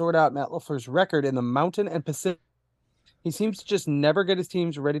way to sort out Matt LaFleur's record in the Mountain and Pacific? He seems to just never get his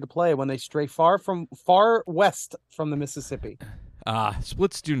teams ready to play when they stray far west from the Mississippi.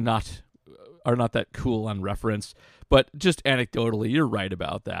 Splits are not that cool on reference, but just anecdotally, you're right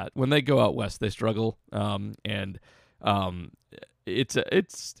about that. When they go out west, they struggle,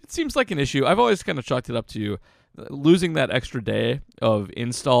 it seems like an issue. I've always kind of chalked it up to losing that extra day of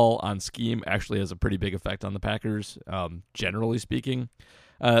install on scheme actually has a pretty big effect on the Packers, generally speaking.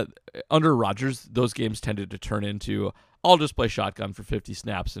 Under Rodgers, those games tended to turn into, I'll just play shotgun for 50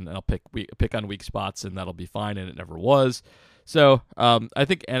 snaps and I'll pick on weak spots and that'll be fine, and it never was. So I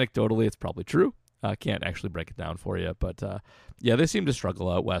think anecdotally it's probably true. I can't actually break it down for you, but yeah, they seem to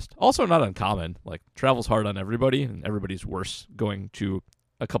struggle out west. Also not uncommon. Like, travel's hard on everybody, and everybody's worse going to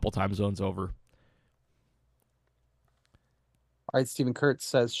a couple time zones over. All right, Stephen Kurtz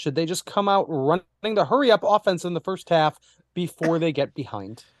says, should they just come out running the hurry-up offense in the first half before they get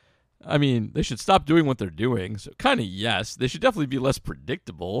behind? I mean, they should stop doing what they're doing. So kind of yes. They should definitely be less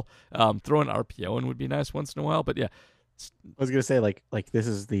predictable. Throw an RPO in would be nice once in a while, but yeah. I was gonna say like this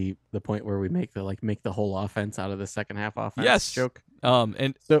is the point where we make the whole offense out of the second half offense. Yes. Joke.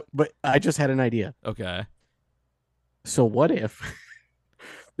 But I just had an idea. Okay. So what if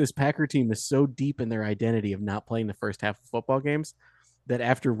this Packer team is so deep in their identity of not playing the first half of football games that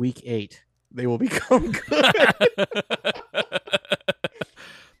after week 8 they will become good?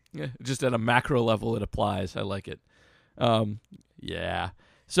 Yeah, just at a macro level, it applies. I like it. Yeah.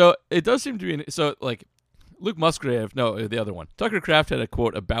 So it does seem to be like. Luke Musgrave, no, the other one. Tucker Kraft had a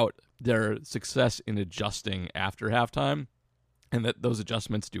quote about their success in adjusting after halftime, and that those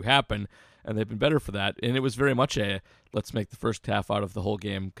adjustments do happen, and they've been better for that. And it was very much a let's make the first half out of the whole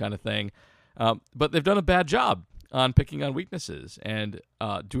game kind of thing. But they've done a bad job on picking on weaknesses and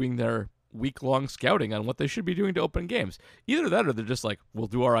doing their week-long scouting on what they should be doing to open games. Either that or they're just like, we'll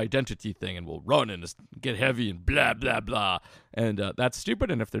do our identity thing and we'll run and just get heavy and blah, blah, blah. And that's stupid,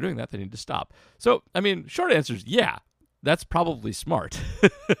 and if they're doing that, they need to stop. So, I mean, short answer is yeah, that's probably smart.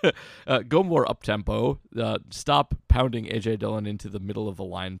 Go more up-tempo. Stop pounding A.J. Dillon into the middle of the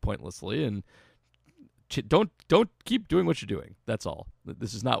line pointlessly, and don't keep doing what you're doing. That's all.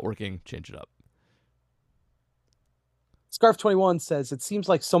 This is not working. Change it up. Scarf21 says, it seems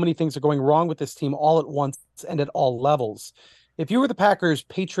like so many things are going wrong with this team all at once and at all levels. If you were the Packers'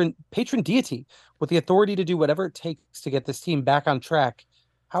 patron deity with the authority to do whatever it takes to get this team back on track,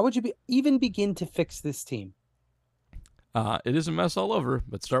 how would you even begin to fix this team? It is a mess all over,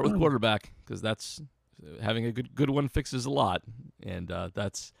 but start with quarterback, because that's having a good one fixes a lot. And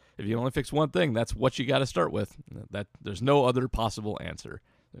that's, if you only fix one thing, that's what you got to start with. That there's no other possible answer.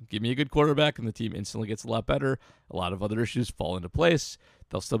 Give me a good quarterback, and the team instantly gets a lot better. A lot of other issues fall into place.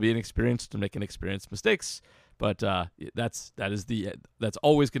 They'll still be inexperienced and make inexperienced mistakes, but that's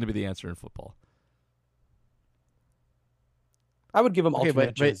always going to be the answer in football. I would give him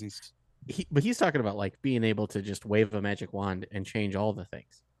alternate jerseys. But he's talking about like being able to just wave a magic wand and change all the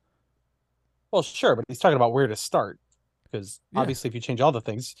things. Well, sure, but he's talking about where to start, because obviously, if you change all the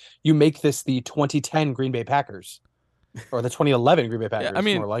things, you make this the 2010 Green Bay Packers. Or the 2011 Green Bay Packers. Yeah, I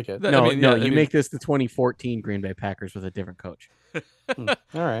mean, more like it. You make this the 2014 Green Bay Packers with a different coach. All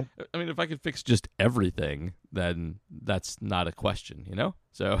right. I mean, if I could fix just everything, then that's not a question,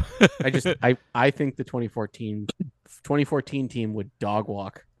 So I think the 2014 team would dog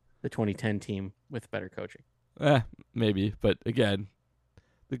walk the 2010 team with better coaching. Maybe, but again,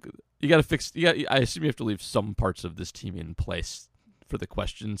 you got to fix. I assume you have to leave some parts of this team in place for the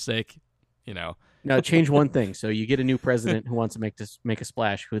question's sake. Now change one thing. So you get a new president who wants to make a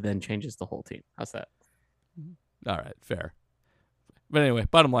splash, who then changes the whole team. How's that? All right, fair. But anyway,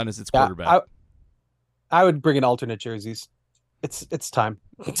 bottom line is it's quarterback. I would bring in alternate jerseys. It's time.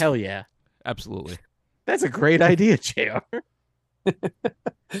 Hell yeah, absolutely. That's a great idea, JR.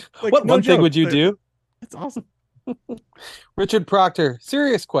 What one thing would you do? That's awesome. Richard Proctor,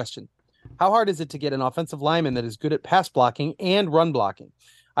 serious question. How hard is it to get an offensive lineman that is good at pass blocking and run blocking?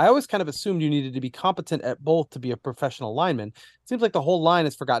 I always kind of assumed you needed to be competent at both to be a professional lineman. It seems like the whole line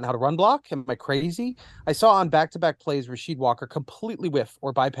has forgotten how to run block. Am I crazy? I saw on back-to-back plays Rasheed Walker completely whiff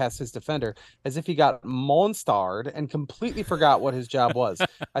or bypass his defender as if he got monstered and completely forgot what his job was.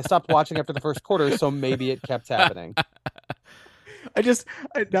 I stopped watching after the first quarter, so maybe it kept happening. I just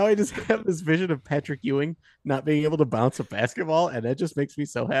have this vision of Patrick Ewing not being able to bounce a basketball, and that just makes me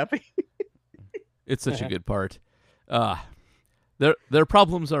so happy. It's such a good part. Their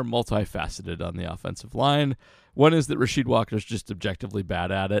problems are multifaceted on the offensive line. One is that Rasheed Walker's just objectively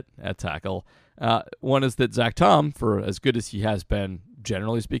bad at tackle. One is that Zach Tom, for as good as he has been,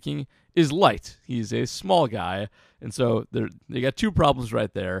 generally speaking, is light. He's a small guy, and so they got two problems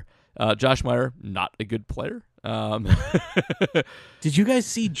right there. Josh Meyer, not a good player. Did you guys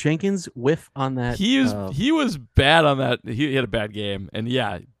see Jenkins whiff on that? He was bad on that. He had a bad game, and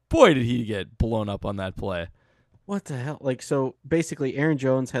yeah, boy, did he get blown up on that play. What the hell? So basically, Aaron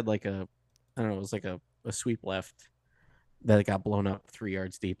Jones had it was like a sweep left that got blown up 3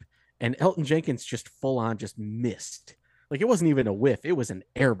 yards deep, and Elton Jenkins just full on just missed. It wasn't even a whiff; it was an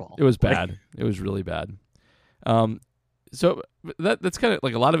air ball. It was bad. It was really bad. So that's kind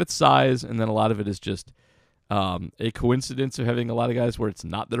of a lot of it's size, and then a lot of it is just a coincidence of having a lot of guys where it's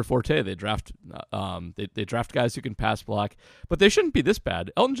not their forte. They draft they draft guys who can pass block, but they shouldn't be this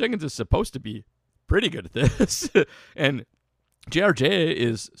bad. Elton Jenkins is supposed to be pretty good at this, and JRJ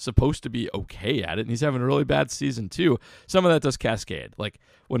is supposed to be okay at it, and he's having a really bad season too. Some of that does cascade.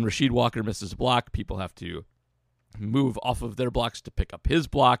 When Rasheed Walker misses a block, people have to move off of their blocks to pick up his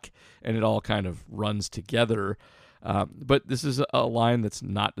block, and it all kind of runs together. But this is a line that's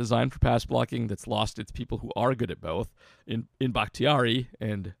not designed for pass blocking, that's lost its people who are good at both in Bakhtiari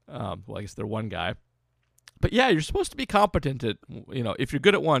and, I guess they're one guy. But yeah, you're supposed to be competent at, if you're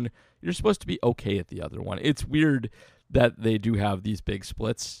good at one, you're supposed to be okay at the other one. It's weird that they do have these big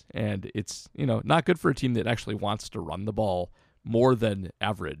splits, and it's, not good for a team that actually wants to run the ball more than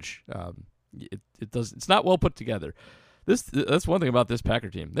average. It's not well put together. That's one thing about this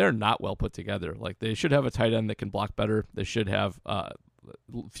Packer team. They're not well put together. They should have a tight end that can block better. They should have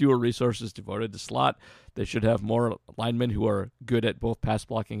fewer resources devoted to slot. They should have more linemen who are good at both pass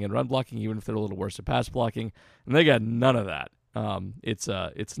blocking and run blocking, even if they're a little worse at pass blocking. And they got none of that.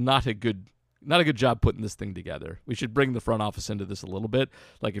 It's not a good job putting this thing together. We should bring the front office into this a little bit.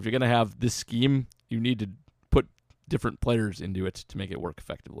 If you're going to have this scheme, you need to put different players into it to make it work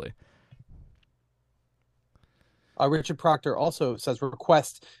effectively. Richard Proctor also says,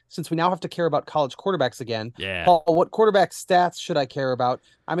 request, since we now have to care about college quarterbacks again, yeah. Paul, what quarterback stats should I care about?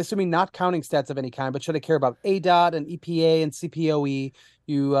 I'm assuming not counting stats of any kind, but should I care about ADOT and EPA and CPOE?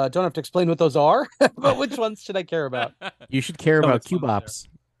 You don't have to explain what those are, but which ones should I care about? You should care about QBops.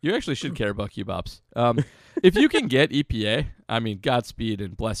 You actually should care about QBops. If you can get EPA, Godspeed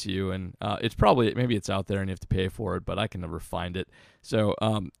and bless you. And it's maybe it's out there and you have to pay for it, but I can never find it. So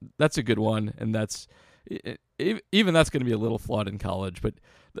that's a good one, and that's even that's going to be a little flawed in college, but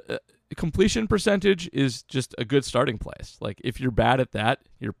completion percentage is just a good starting place. If you're bad at that,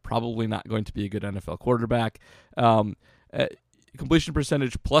 you're probably not going to be a good NFL quarterback. Completion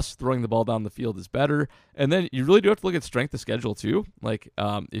percentage plus throwing the ball down the field is better, and then you really do have to look at strength of schedule too.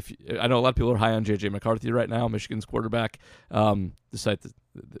 If I know a lot of people are high on JJ McCarthy right now, Michigan's quarterback, decide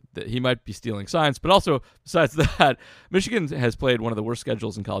that he might be stealing signs, but also besides that, Michigan has played one of the worst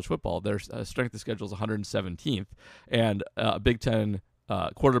schedules in college football. Their strength of schedule is 117th, and Big Ten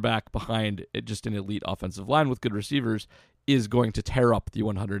quarterback behind just an elite offensive line with good receivers is going to tear up the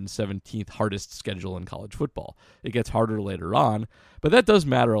 117th hardest schedule in college football. It gets harder later on, but that does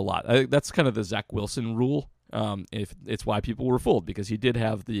matter a lot. I think that's kind of the Zach Wilson rule. If it's why people were fooled, because he did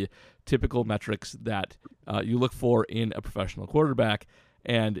have the typical metrics that you look for in a professional quarterback,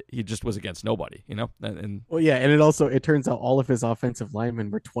 and he just was against nobody, and well, yeah, and it turns out all of his offensive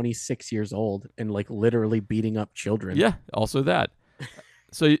linemen were 26 years old and like literally beating up children. Yeah, also that.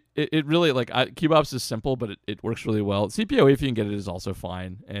 So it really, like, QBops is simple, but it works really well. CPOE, if you can get it, is also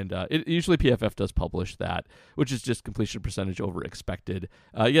fine, and usually PFF does publish that, which is just completion percentage over expected.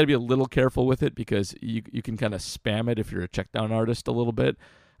 You got to be a little careful with it because you can kind of spam it if you're a check down artist a little bit,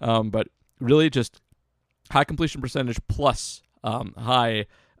 but really just high completion percentage plus high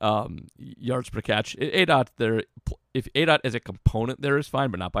yards per catch. ADOT there, if ADOT as a component there is fine,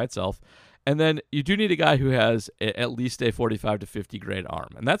 but not by itself. And then you do need a guy who has at least a 45 to 50 grade arm.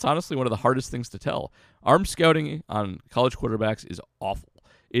 And that's honestly one of the hardest things to tell. Arm scouting on college quarterbacks is awful.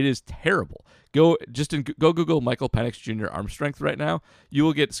 It is terrible. Go Google Michael Penix Jr. arm strength right now. You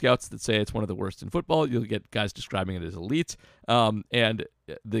will get scouts that say it's one of the worst in football. You'll get guys describing it as elite. And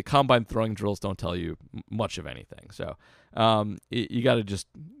the combine throwing drills don't tell you much of anything. So you got to just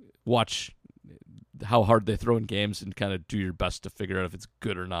watch how hard they throw in games and kind of do your best to figure out if it's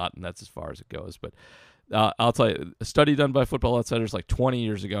good or not, and that's as far as it goes. But I'll tell you, a study done by Football Outsiders like 20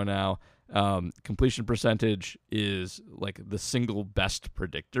 years ago now, completion percentage is like the single best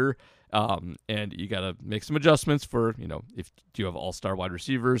predictor, and you got to make some adjustments for, if do you have all-star wide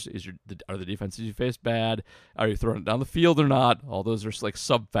receivers, are the defenses you face bad, are you throwing it down the field or not? All those are like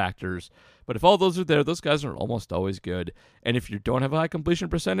sub-factors. But if all those are there, those guys are almost always good. And if you don't have a high completion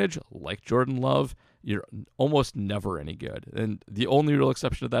percentage, like Jordan Love, you're almost never any good. And the only real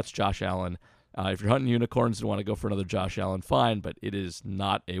exception to that's Josh Allen. If you're hunting unicorns and want to go for another Josh Allen, fine, but it is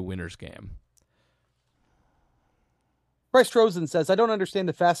not a winner's game. Bryce Trozen says, I don't understand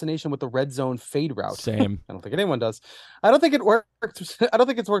the fascination with the red zone fade route. Same. I don't think anyone does. I don't think it worked. I don't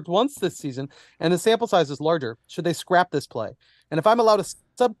think it's worked once this season, and the sample size is larger. Should they scrap this play? And if I'm allowed a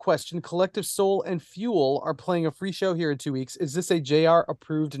sub-question, Collective Soul and Fuel are playing a free show here in 2 weeks. Is this a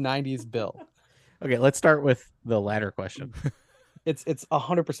JR-approved 90s bill? Okay, let's start with the latter question. It's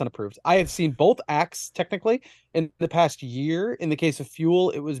 100% approved. I have seen both acts technically in the past year. In the case of Fuel,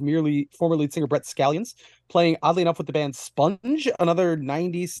 it was merely former lead singer Brett Scallions playing, oddly enough, with the band Sponge, another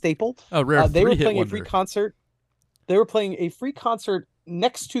 90s staple. Oh, rare. They were playing wonder. a free concert. They were playing a free concert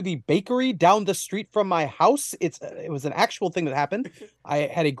next to the bakery down the street from my house. It was an actual thing that happened. I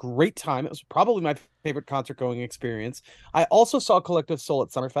had a great time. It was probably my favorite concert going experience. I also saw Collective Soul at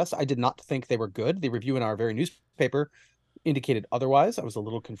Summerfest. I did not think they were good. The review in our very newspaper indicated otherwise. I was a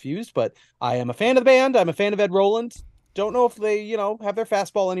little confused, but I am a fan of the band. I'm a fan of Ed Roland. Don't know if they, have their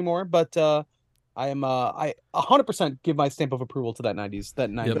fastball anymore, but I 100% give my stamp of approval to that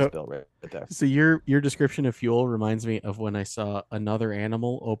 90s bill right there. So your description of Fuel reminds me of when I saw Another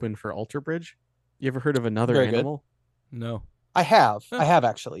Animal open for Alter Bridge. You ever heard of Another Very Animal? Good. No. I have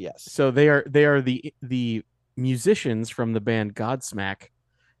actually, yes. So they are the musicians from the band Godsmack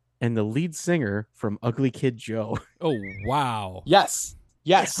and the lead singer from Ugly Kid Joe. Oh, wow. Yes.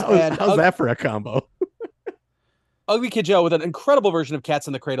 How's that for a combo? Ugly Kid Joe with an incredible version of Cats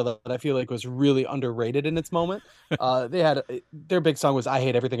in the Cradle that I feel like was really underrated in its moment. They had their big song was I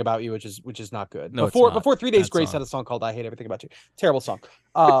Hate Everything About You, which is not good. No, before 3 Days Grace song had a song called I Hate Everything About You. Terrible song.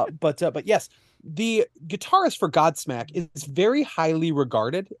 But yes, the guitarist for Godsmack is very highly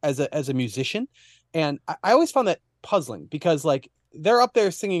regarded as a musician. And I always found that puzzling because like they're up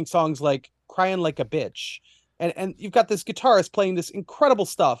there singing songs like Crying Like a Bitch. And you've got this guitarist playing this incredible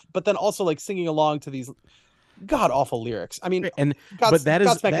stuff, but then also like singing along to these god awful lyrics. I mean, that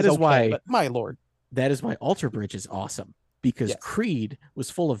is okay, why, but my lord, that is why Alter Bridge is awesome because Creed was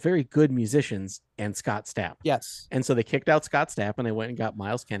full of very good musicians and Scott Stapp. Yes, and so they kicked out Scott Stapp and they went and got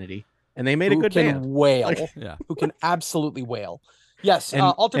Miles Kennedy and they made a good band. Who can absolutely wail. Yes,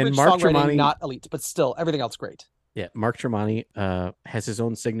 Alter Bridge songwriting not elite, but still everything else great. Yeah, Mark Tremonti has his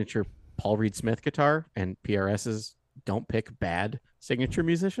own signature Paul Reed Smith guitar, and PRS's don't pick bad signature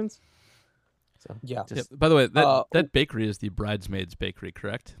musicians. So yeah. By the way, that bakery is the Bridesmaids Bakery,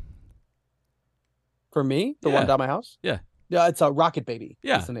 correct? For me, the one down my house. Yeah, it's a Rocket Baby.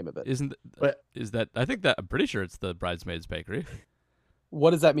 Yeah, is the name of it. Is that? I think that I'm pretty sure it's the Bridesmaids Bakery.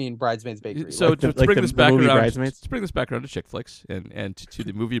 What does that mean, Bridesmaids Bakery? So to bring this back around to chick flicks and to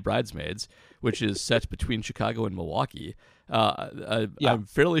the movie Bridesmaids, which is set between Chicago and Milwaukee. I'm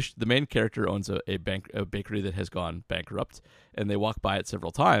fairly the main character owns a bakery that has gone bankrupt, and they walk by it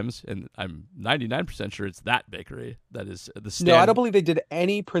several times, and I'm 99% sure it's that bakery that is the stand. No, I don't believe they did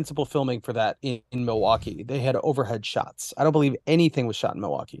any principal filming for that in Milwaukee. They had overhead shots. I don't believe anything was shot in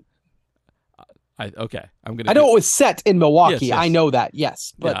Milwaukee. I know it was set in Milwaukee. Yes. I know that,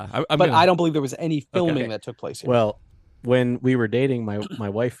 yes, but I don't believe there was any filming that took place here. Well, when we were dating, my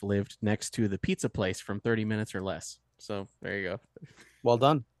wife lived next to the pizza place from 30 minutes or less. So there you go. Well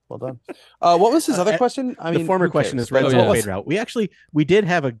done. Well done. What was his other question? I mean, the former question is red zone fade route. We did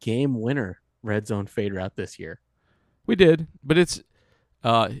have a game winner red zone fade route this year. We did, but it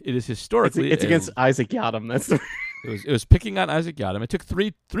is historically it's against Isaac Yadam. That's it was picking on Isaac Yadam. It took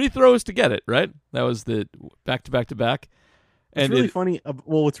three throws to get it right. That was the back to back. And it's really funny.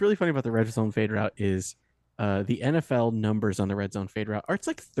 Well, what's really funny about the red zone fade route is the NFL numbers on the red zone fade route are it's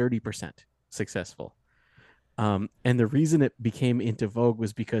like 30% successful. And the reason it became into vogue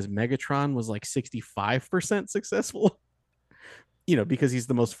was because Megatron was like 65% successful. Because he's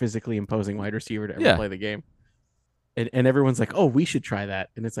the most physically imposing wide receiver to ever play the game. And everyone's like, oh, we should try that.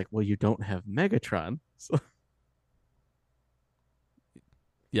 And it's like, well, you don't have Megatron. So...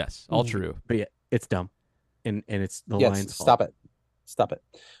 Yes, all true. But yeah, it's dumb. And it's the Lions' fault. Stop it.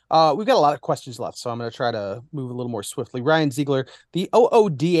 We've got a lot of questions left, so I'm going to try to move a little more swiftly. Ryan Ziegler, the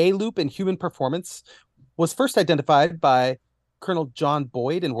OODA loop in human performance was first identified by Colonel John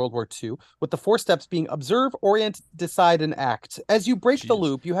Boyd in World War II, with the 4 steps being observe, orient, decide, and act. As you break the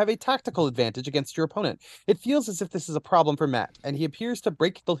loop, you have a tactical advantage against your opponent. It feels as if this is a problem for Matt, and he appears to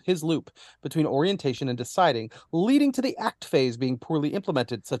break his loop between orientation and deciding, leading to the act phase being poorly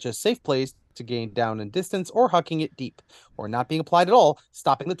implemented, such as safe plays to gain down and distance, or hucking it deep, or not being applied at all,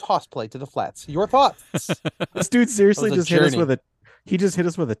 stopping the toss play to the flats. Your thoughts? This dude seriously just hit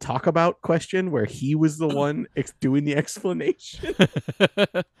us with a talk about question where he was the one doing the explanation.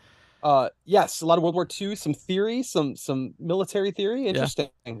 Yes, a lot of World War II, some theory, some military theory. Interesting.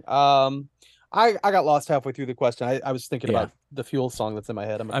 Yeah. I got lost halfway through the question. I was thinking about the Fuel song that's in my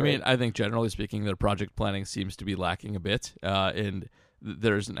head. I think generally speaking, their project planning seems to be lacking a bit, and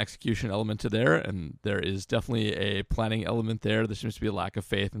there's an execution element to there, and there is definitely a planning element there. There seems to be a lack of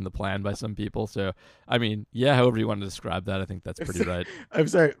faith in the plan by some people. So, however you want to describe that, I think that's pretty right. I'm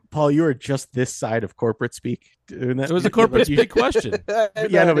sorry, Paul, you were just this side of corporate speak doing that. It was a corporate speak question. But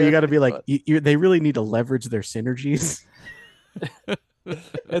you got to be like, they really need to leverage their synergies.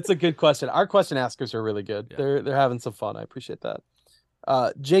 It's a good question. Our question askers are really good. Yeah. They're having some fun. I appreciate that.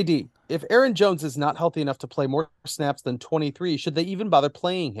 JD, if Aaron Jones is not healthy enough to play more snaps than 23, should they even bother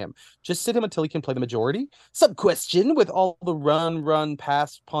playing him? Just sit him until he can play the majority? Sub question with all the run,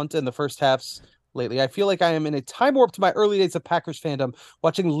 pass, punt in the first halves lately. I feel like I am in a time warp to my early days of Packers fandom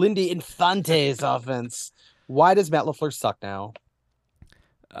watching Lindy Infante's offense. Why does Matt LaFleur suck now?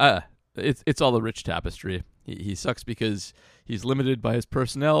 It's all the Rich Tapestry. He sucks because he's limited by his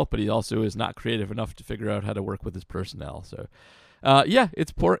personnel, but he also is not creative enough to figure out how to work with his personnel. So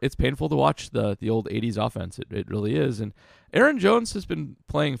it's poor. It's painful to watch the old 80s offense. It really is. And Aaron Jones has been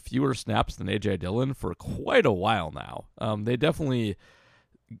playing fewer snaps than A.J. Dillon for quite a while now. They definitely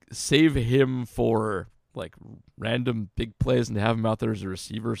save him for like random big plays and have him out there as a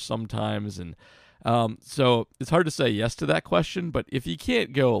receiver sometimes. And so it's hard to say yes to that question. But if you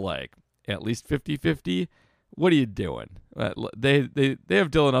can't go like at least 50-50, what are you doing? They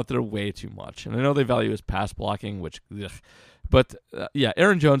have Dillon out there way too much. And I know they value his pass blocking, which... Ugh. But,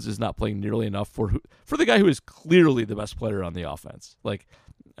 Aaron Jones is not playing nearly enough for the guy who is clearly the best player on the offense. Like,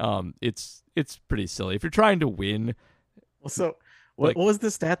 it's pretty silly. If you're trying to win... Well, so, what was the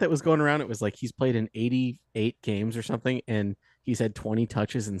stat that was going around? It was like he's played in 88 games or something, and he's had 20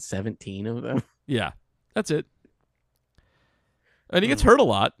 touches in 17 of them. Yeah, that's it. And he gets hurt a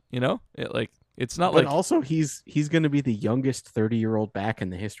lot, It's not but also, he's going to be the youngest 30-year-old back in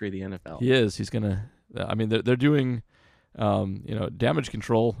the history of the NFL. He is. He's going to... they're doing... damage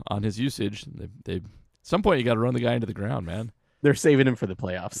control on his usage. They at some point you got to run the guy into the ground, man. They're saving him for the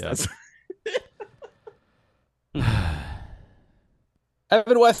playoffs. Yeah.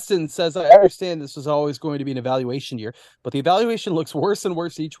 Evan Weston says, I understand this was always going to be an evaluation year, but the evaluation looks worse and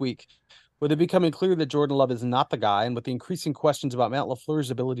worse each week. With it becoming clear that Jordan Love is not the guy, and with the increasing questions about Matt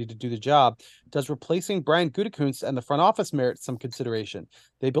LaFleur's ability to do the job, does replacing Brian Gutekunst and the front office merit some consideration?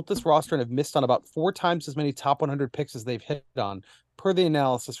 They built this roster and have missed on about 4 times as many top 100 picks as they've hit on, per the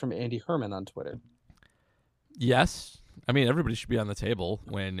analysis from Andy Herman on Twitter. Yes. Everybody should be on the table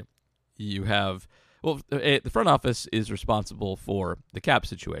when you have... Well, the front office is responsible for the cap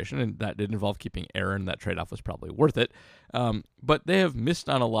situation, and that did involve keeping Aaron. That trade-off was probably worth it. But they have missed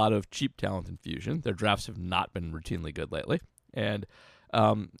on a lot of cheap talent infusion. Their drafts have not been routinely good lately. And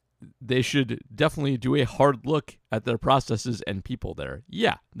they should definitely do a hard look at their processes and people there.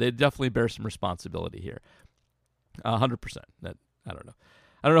 Yeah, they definitely bear some responsibility here. 100%. I don't know.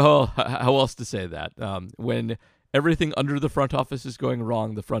 I don't know how else to say that. When everything under the front office is going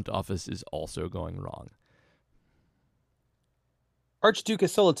wrong, the front office is also going wrong. Archduke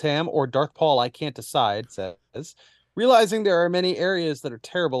Asilitam or Darth Paul, I can't decide, says, Realizing there are many areas that are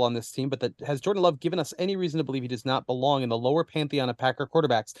terrible on this team, but that has Jordan Love given us any reason to believe he does not belong in the lower pantheon of Packer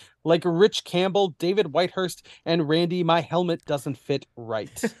quarterbacks like Rich Campbell, David Whitehurst, and Randy? My helmet doesn't fit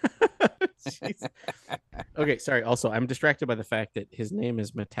right. Okay, sorry. Also, I'm distracted by the fact that his name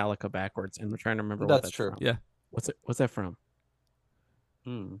is Metallica backwards, and I'm trying to remember what that's true. From. Yeah. What's that from?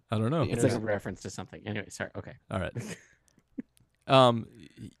 I don't know. It's like a reference to something. Anyway, sorry. Okay. All right.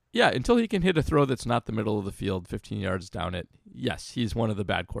 Yeah, until he can hit a throw that's not the middle of the field, 15 yards down it, yes, he's one of the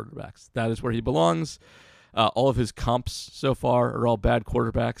bad quarterbacks. That is where he belongs. All of his comps so far are all bad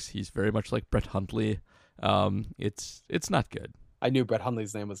quarterbacks. He's very much like Brett Hundley. It's not good. I knew Brett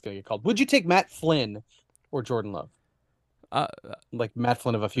Hundley's name was going to get called. Would you take Matt Flynn or Jordan Love? Like Matt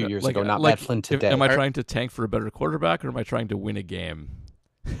Flynn of a few years ago, not Matt Flynn today. Am I trying to tank for a better quarterback, or am I trying to win a game?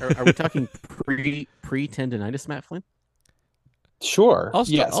 Are we talking pre-tendonitis Matt Flynn? Sure.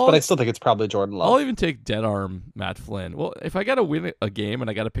 But I still think it's probably Jordan Love. I'll even take dead arm Matt Flynn. Well, if I got to win a game and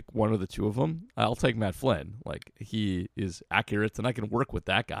I got to pick one of the two of them, I'll take Matt Flynn. Like, he is accurate, and I can work with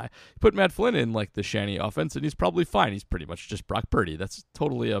that guy. Put Matt Flynn in, like, the Shanny offense, and he's probably fine. He's pretty much just Brock Purdy. That's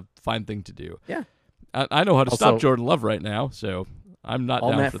totally a fine thing to do. Yeah. I know how to stop Jordan Love right now, so I'm not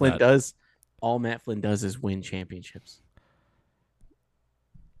down for that. All Matt Flynn does is win championships.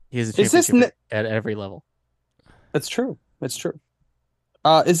 He has a championship at every level. That's true. That's true.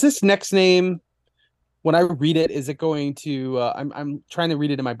 Is this next name, when I read it, is it going to? I'm trying to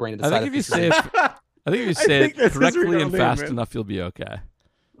read it in my brain. I think if you say it correctly and fast enough, you'll be okay.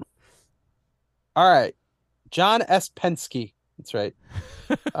 All right, John S. Penske. That's right.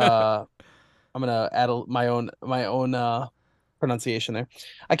 I'm gonna add my own pronunciation there.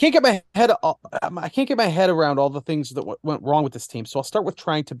 I can't get my head around all the things that went wrong with this team. So I'll start with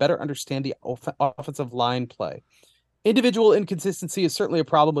trying to better understand the offensive line play. Individual inconsistency is certainly a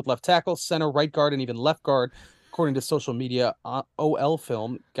problem with left tackle, center, right guard, and even left guard, according to social media OL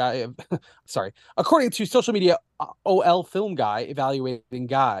film guy. According to social media OL film guy evaluating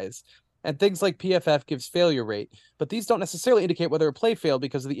guys. And things like PFF gives failure rate, but these don't necessarily indicate whether a play failed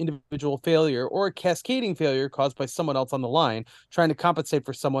because of the individual failure or a cascading failure caused by someone else on the line trying to compensate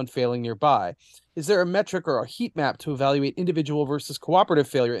for someone failing nearby. Is there a metric or a heat map to evaluate individual versus cooperative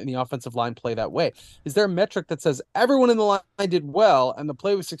failure in the offensive line play that way? Is there a metric that says everyone in the line did well and the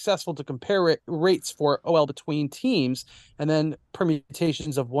play was successful to compare rates for OL between teams and then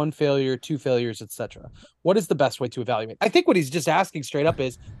permutations of one failure, two failures, etc.? What is the best way to evaluate? I think what he's just asking straight up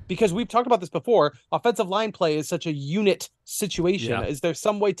is, because we've talked about this before, offensive line play is such a unit situation. Yeah. Is there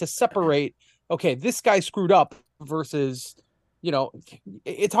some way to separate, okay, this guy screwed up versus...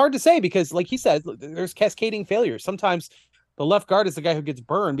 it's hard to say because, like he said, there's cascading failures. Sometimes the left guard is the guy who gets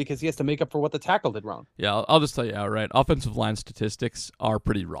burned because he has to make up for what the tackle did wrong. Yeah, I'll just tell you outright. Offensive line statistics are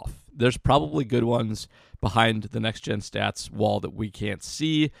pretty rough. There's probably good ones behind the next-gen stats wall that we can't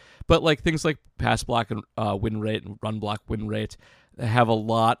see, but like things like pass block and win rate and run block win rate have a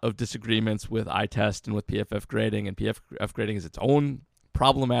lot of disagreements with eye test and with PFF grading, and PFF grading is its own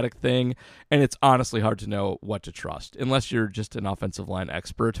problematic thing, and it's honestly hard to know what to trust unless you're just an offensive line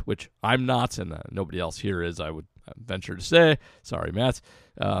expert, which I'm not, and nobody else here is, I would venture to say. Sorry, Matt.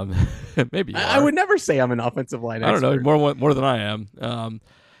 Maybe I would never say I'm an offensive line expert. I don't know, more than I am.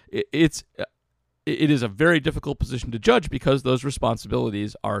 It is a very difficult position to judge because those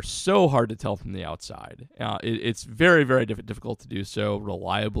responsibilities are so hard to tell from the outside. It's very, very difficult to do so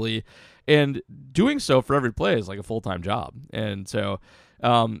reliably, and doing so for every play is like a full-time job. And so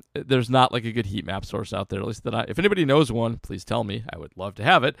there's not like a good heat map source out there, at least if anybody knows one, please tell me. I would love to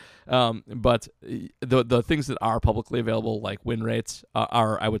have it. But the things that are publicly available, like win rates,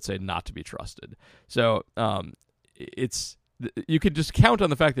 are, I would say, not to be trusted. So you could just count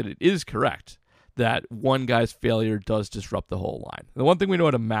on the fact that it is correct that one guy's failure does disrupt the whole line. The one thing we know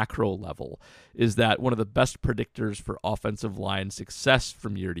at a macro level is that one of the best predictors for offensive line success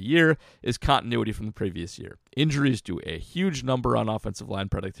from year to year is continuity from the previous year. Injuries do a huge number on offensive line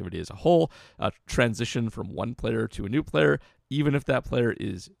productivity as a whole. Transition from one player to a new player, even if that player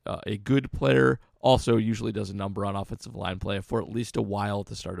is a good player, also usually does a number on offensive line play for at least a while at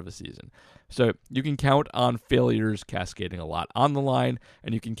the start of a season. So you can count on failures cascading a lot on the line,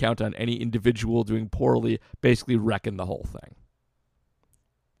 and you can count on any individual doing poorly basically wrecking the whole thing.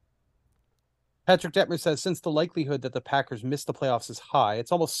 Patrick Detmer says, since the likelihood that the Packers miss the playoffs is high,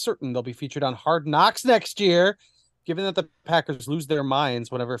 it's almost certain they'll be featured on Hard Knocks next year. Given that the Packers lose their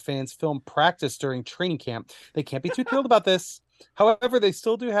minds whenever fans film practice during training camp, they can't be too thrilled about this. However, they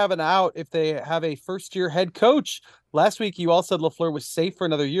still do have an out if they have a first-year head coach. Last week, you all said LaFleur was safe for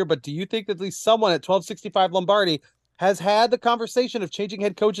another year, but do you think that at least someone at 1265 Lombardi has had the conversation of changing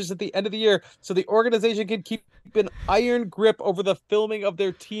head coaches at the end of the year so the organization can keep an iron grip over the filming of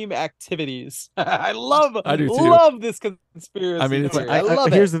their team activities. I do too. love this conspiracy I mean, theory. I love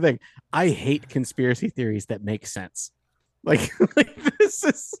it. Here's the thing. I hate conspiracy theories that make sense. Like this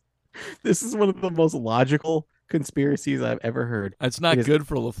is one of the most logical conspiracies I've ever heard. It's not good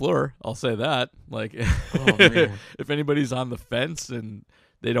for LaFleur, I'll say that. Like, if anybody's on the fence and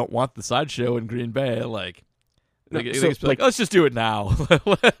they don't want the sideshow in Green Bay, like, let's just do it now.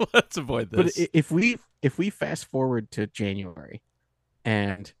 Let's avoid this. But if we fast forward to January,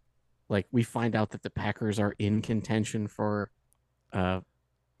 and like we find out that the Packers are in contention for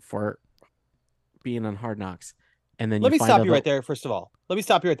being on Hard Knocks, and then let me stop you right there. First of all, let me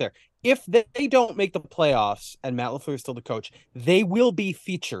stop you right there. If they don't make the playoffs and Matt LaFleur is still the coach, they will be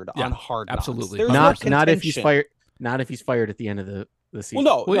featured on Hard Knocks. Absolutely, not if he's fired. Not if he's fired at the end of the season.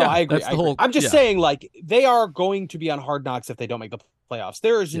 Well, no, I agree. I'm just saying, like, they are going to be on Hard Knocks if they don't make the playoffs.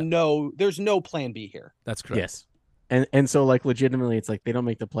 There's no plan B here. That's correct. Yes, and so like legitimately, it's like they don't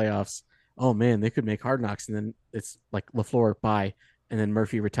make the playoffs. Oh man, they could make Hard Knocks, and then it's like LaFleur bye, and then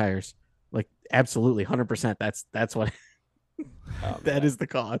Murphy retires. Like absolutely, 100%. That's what. That is the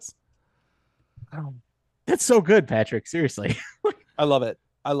cause. That's so good, Patrick. Seriously, I love it.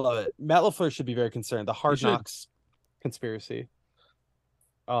 Matt LaFleur should be very concerned. The Hard Knocks conspiracy.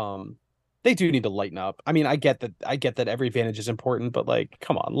 They do need to lighten up. I mean, I get that every advantage is important, but like,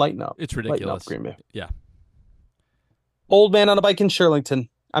 come on, lighten up. It's ridiculous. Lighten up, Green Bay. Yeah. Old man on a bike in Shirlington.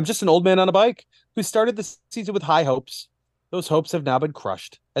 I'm just an old man on a bike who started the season with high hopes. Those hopes have now been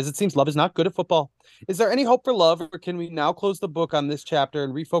crushed, as it seems Love is not good at football. Is there any hope for Love, or can we now close the book on this chapter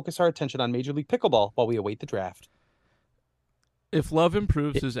and refocus our attention on Major League Pickleball while we await the draft? If Love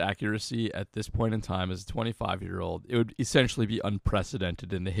improves his accuracy at this point in time as a 25-year-old, it would essentially be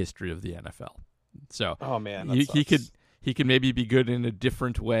unprecedented in the history of the NFL. So, oh man, he could maybe be good in a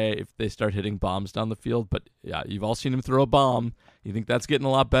different way if they start hitting bombs down the field. But yeah, you've all seen him throw a bomb. You think that's getting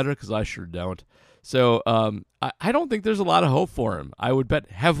a lot better? Because I sure don't. So I don't think there's a lot of hope for him. I would bet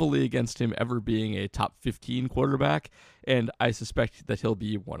heavily against him ever being a top 15 quarterback, and I suspect that he'll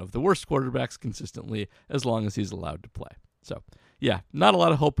be one of the worst quarterbacks consistently as long as he's allowed to play. So, yeah, not a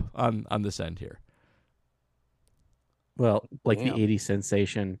lot of hope on this end here. Well, like the 80s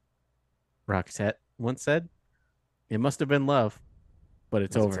sensation Roxette once said, it must have been love, but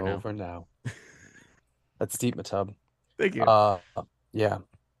it's over now. That's deep, Matub. Thank you. Yeah.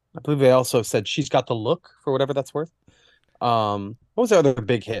 I believe they also said she's got the look, for whatever that's worth. What was their other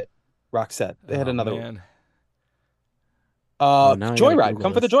big hit? Roxette. They had another one. Joyride.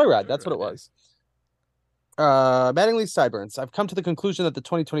 Come for the Joyride. That's what it was. Mattingly Sideburns. I've come to the conclusion that the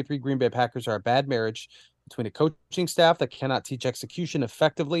 2023 Green Bay Packers are a bad marriage between a coaching staff that cannot teach execution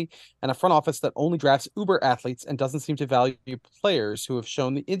effectively and a front office that only drafts uber athletes and doesn't seem to value players who have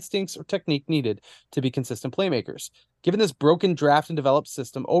shown the instincts or technique needed to be consistent playmakers. Given this broken draft and develop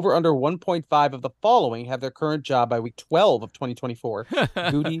system, over under 1.5 of the following have their current job by week 12 of 2024.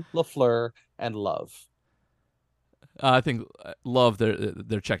 Goody, LaFleur, and Love. I think Love,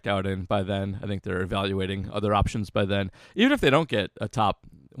 they're checked out in by then. I think they're evaluating other options by then. Even if they don't get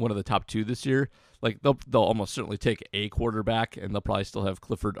one of the top two this year, like they'll almost certainly take a quarterback, and they'll probably still have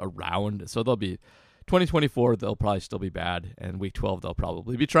Clifford around. So they'll be 2024. They'll probably still be bad, and week 12 they'll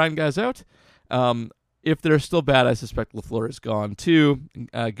probably be trying guys out. If they're still bad, I suspect LaFleur is gone too.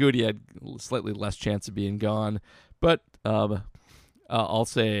 Goody had slightly less chance of being gone, but I'll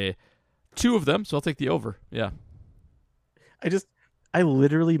say two of them. So I'll take the over. Yeah. I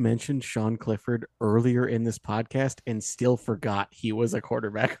literally mentioned Sean Clifford earlier in this podcast and still forgot he was a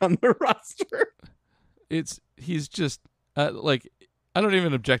quarterback on the roster. He's just like, I don't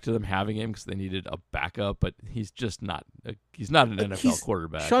even object to them having him because they needed a backup, but he's just not. He's not an NFL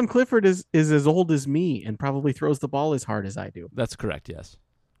quarterback. Sean Clifford is as old as me and probably throws the ball as hard as I do. That's correct. Yes.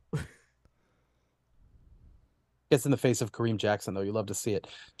 Gets in the face of Kareem Jackson, though. You love to see it.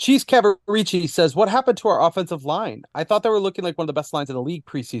 Cheese Cavarici says, what happened to our offensive line? I thought they were looking like one of the best lines in the league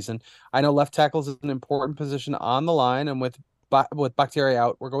preseason. I know left tackle is an important position on the line, and with Bakhtiari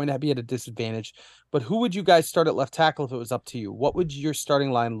out, we're going to be at a disadvantage. But who would you guys start at left tackle if it was up to you? What would your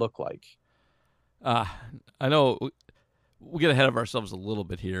starting line look like? I know we'll get ahead of ourselves a little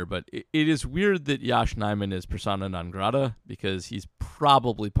bit here, but it is weird that Yosh Nijman is persona non grata because he's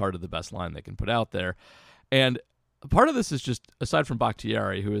probably part of the best line they can put out there. And part of this is just, aside from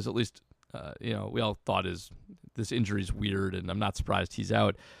Bakhtiari, who is at least, we all thought this injury is weird, and I'm not surprised he's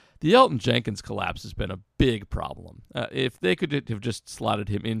out. The Elton Jenkins collapse has been a big problem. If they could have just slotted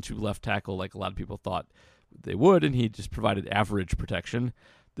him into left tackle like a lot of people thought they would, and he just provided average protection,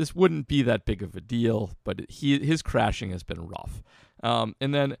 this wouldn't be that big of a deal, but his crashing has been rough.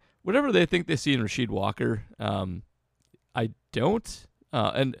 And then whatever they think they see in Rasheed Walker, I don't.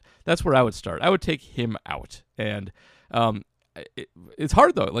 And that's where I would start. I would take him out. And it's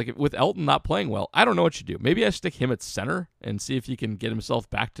hard, though. Like, with Elton not playing well, I don't know what you do. Maybe I stick him at center and see if he can get himself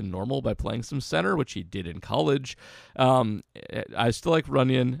back to normal by playing some center, which he did in college. I still like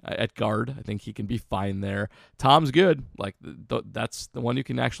Runyon at guard. I think he can be fine there. Tom's good. Like, that's the one you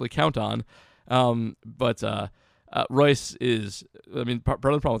can actually count on. But Royce is, I mean, part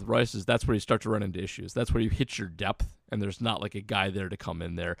of the problem with Royce is that's where you start to run into issues. That's where you hit your depth, and there's not like a guy there to come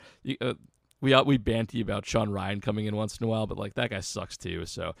in there. We banty about Sean Ryan coming in once in a while, but like that guy sucks too.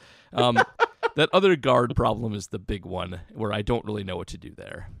 So that other guard problem is the big one where I don't really know what to do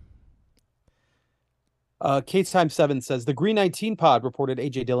there. Kate's Time 7 says the Green 19 pod reported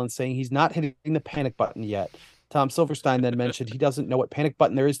AJ Dillon saying he's not hitting the panic button yet. Tom Silverstein then mentioned he doesn't know what panic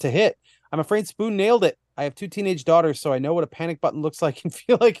button there is to hit. I'm afraid Spoon nailed it. I have 2 teenage daughters, so I know what a panic button looks like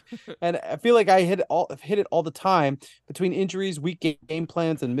and I feel like I hit it all the time. Between injuries, weak game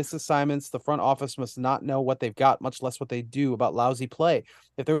plans, and missed assignments, the front office must not know what they've got, much less what they do about lousy play.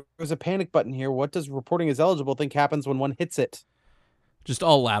 If there was a panic button here, what does reporting as eligible think happens when one hits it? Just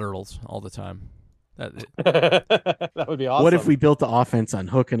all laterals all the time. That would be awesome. What if we built the offense on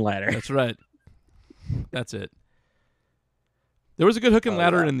hook and ladder? That's right. That's it. There was a good hook and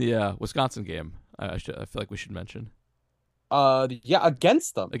ladder in the Wisconsin game. I feel like we should mention. Yeah,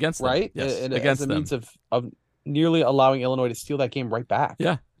 against them. Against them, right? yes. And against as a them. means of nearly allowing Illinois to steal that game right back.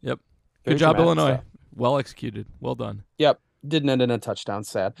 Yeah, yep. Very Good job, dramatic Illinois. stuff. Well executed. Well done. Yep. Didn't end in a touchdown.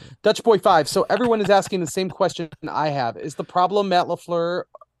 Sad. Dutch Boy 5. So everyone is asking the same question I have. Is the problem Matt LaFleur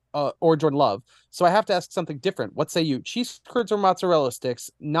or Jordan Love? So I have to ask something different. What say you? Cheese curds or mozzarella sticks?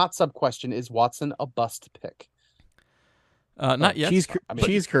 Not sub question. Is Watson a bust pick? Not yet.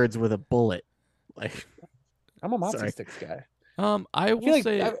 Cheese curds with a bullet. Like, I'm a mozzarella sticks guy. I will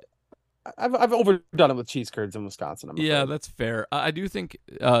say I've overdone it with cheese curds in Wisconsin. Yeah, that's fair. I do think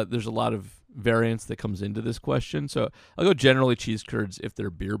there's a lot of variance that comes into this question. So I'll go generally cheese curds if they're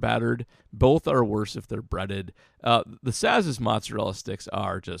beer battered. Both are worse if they're breaded. The Saz's mozzarella sticks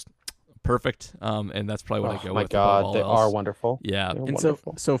are just perfect, and that's probably what I go with. Oh my God, they are wonderful. Yeah, and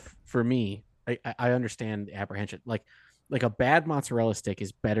wonderful. So for me, I understand the apprehension. Like a bad mozzarella stick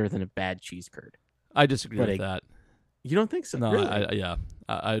is better than a bad cheese curd. I disagree with that. You don't think so? No, really?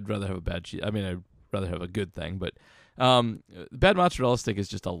 I'd rather have a bad cheese. I mean, I'd rather have a good thing, but bad mozzarella stick is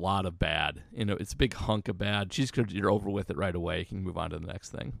just a lot of bad. You know, it's a big hunk of bad. Cheese curd, you're over with it right away. You can move on to the next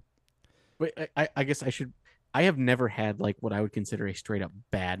thing. But I guess I have never had like what I would consider a straight up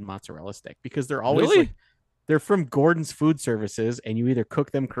bad mozzarella stick because they're always like they're from Gordon's Food Services, and you either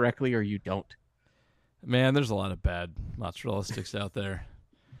cook them correctly or you don't. Man, there's a lot of bad mozzarella sticks out there.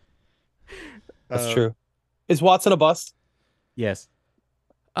 That's true. Is Watson a bust? Yes.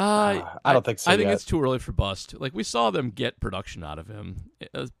 I don't think so. I think it's too early for bust. Like, we saw them get production out of him.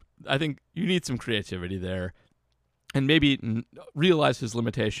 I think you need some creativity there, and maybe realize his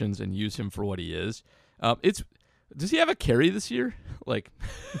limitations and use him for what he is. Does he have a carry this year? Like,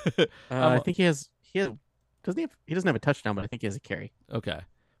 I think he has. He doesn't have a touchdown, but I think he has a carry. Okay.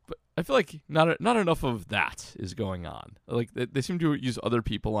 But I feel like not enough of that is going on. Like, they seem to use other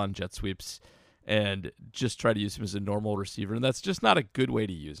people on jet sweeps and just try to use him as a normal receiver, and that's just not a good way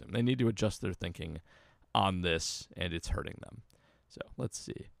to use him. They need to adjust their thinking on this, and it's hurting them. So let's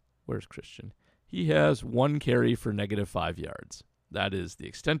see. Where's Christian? He has 1 carry for -5 yards. That is the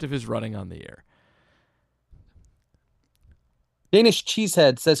extent of his running on the air. Danish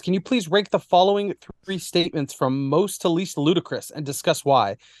Cheesehead says, can you please rank the following 3 statements from most to least ludicrous and discuss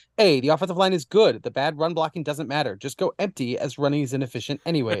why? A, the offensive line is good. The bad run blocking doesn't matter. Just go empty as running is inefficient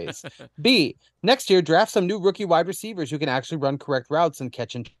anyways. B, next year, draft some new rookie wide receivers who can actually run correct routes and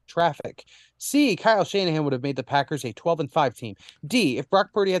catch in traffic. C, Kyle Shanahan would have made the Packers a 12-5 team. D, if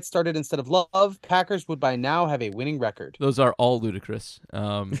Brock Purdy had started instead of Love, Packers would by now have a winning record. Those are all ludicrous.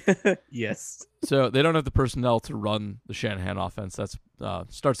 Yes. So they don't have the personnel to run the Shanahan offense. That's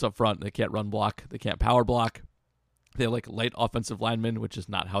starts up front. They can't run block. They can't power block. They have like light offensive linemen, which is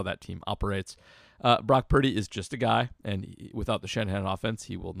not how that team operates. Brock Purdy is just a guy, and without the Shanahan offense,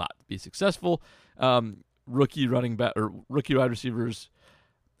 he will not be successful. Rookie running back or rookie wide receivers.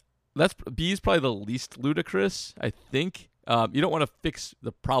 B is probably the least ludicrous, I think. You don't want to fix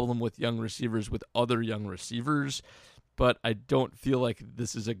the problem with young receivers with other young receivers, but I don't feel like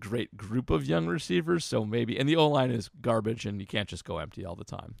this is a great group of young receivers. So maybe, and the O-line is garbage, and you can't just go empty all the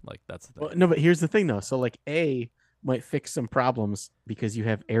time. Like, that's the thing. Well, no, but here's the thing though. So like A might fix some problems because you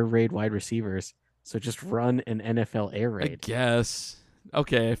have air raid wide receivers. So just run an NFL air raid. I guess.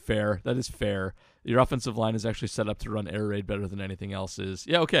 Okay, fair. That is fair. Your offensive line is actually set up to run air raid better than anything else is.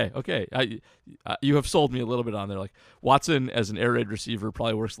 Yeah, okay. You have sold me a little bit on there. Like Watson as an air raid receiver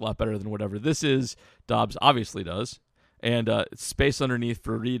probably works a lot better than whatever this is. Dobbs obviously does, and space underneath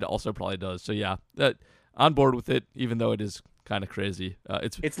for Reed also probably does. So yeah, that on board with it, even though it is kind of crazy.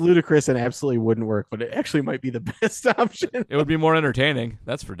 It's ludicrous and absolutely wouldn't work, but it actually might be the best option. It would be more entertaining.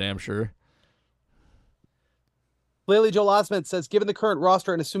 That's for damn sure. Lately, Joel Osment says, given the current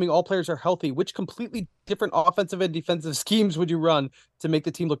roster and assuming all players are healthy, which completely different offensive and defensive schemes would you run to make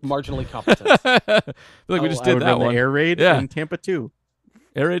the team look marginally competent? We just did that one. The air raid in Tampa 2.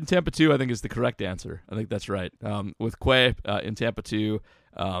 Air raid in Tampa 2, I think, is the correct answer. I think that's right. With Quay in Tampa 2,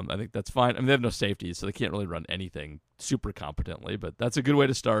 I think that's fine. I mean, they have no safeties, so they can't really run anything super competently, but that's a good way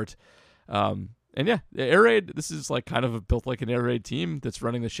to start. And yeah, the air raid, this is like kind of built like an air raid team that's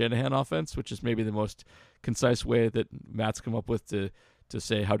running the Shanahan offense, which is maybe the most concise way that Matt's come up with to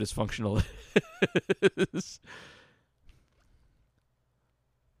say how dysfunctional it is.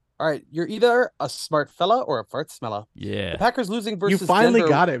 All right, you're either a smart fella or a fart smeller. Yeah. The Packers losing versus You finally Denver.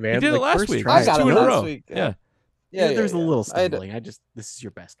 got it, man. You did it last week. I got it in a last row. week. Yeah. There's a little stumbling. This is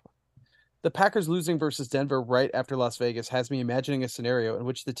your best one. The Packers losing versus Denver right after Las Vegas has me imagining a scenario in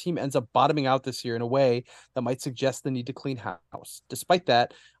which the team ends up bottoming out this year in a way that might suggest the need to clean house. Despite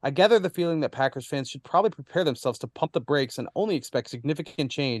that, I gather the feeling that Packers fans should probably prepare themselves to pump the brakes and only expect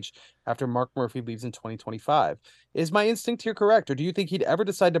significant change after Mark Murphy leaves in 2025. Is my instinct here correct, or do you think he'd ever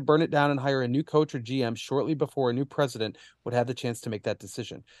decide to burn it down and hire a new coach or GM shortly before a new president would have the chance to make that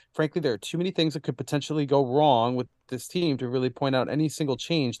decision? Frankly, there are too many things that could potentially go wrong with this team to really point out any single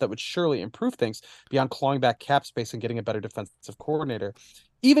change that would surely improve things beyond clawing back cap space and getting a better defensive coordinator.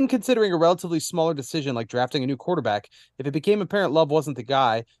 Even considering a relatively smaller decision like drafting a new quarterback, if it became apparent Love wasn't the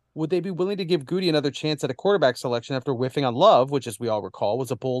guy, would they be willing to give Goody another chance at a quarterback selection after whiffing on Love, which, as we all recall,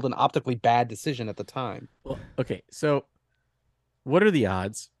 was a bold and optically bad decision at the time? Well, okay, so what are the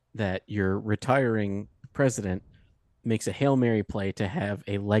odds that your retiring president makes a Hail Mary play to have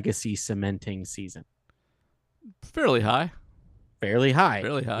a legacy cementing season? Fairly high. Fairly high.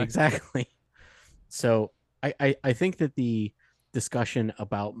 Fairly high. Exactly. So I think that the discussion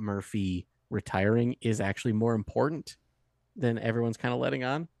about Murphy retiring is actually more important than everyone's kind of letting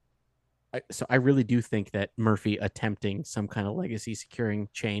on. So I really do think that Murphy attempting some kind of legacy securing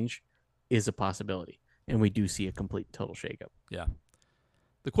change is a possibility. And we do see a complete total shakeup. Yeah.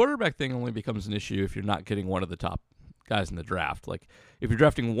 The quarterback thing only becomes an issue if you're not getting one of the top guys in the draft. Like if you're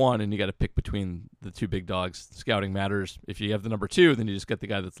drafting one and you got to pick between the two big dogs, scouting matters. If you have the number two, then you just get the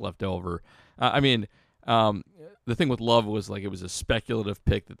guy that's left over. The thing with Love was like it was a speculative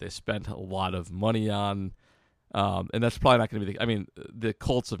pick that they spent a lot of money on. And that's probably not going to be the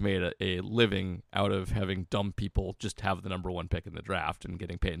Colts have made a living out of having dumb people just have the number one pick in the draft and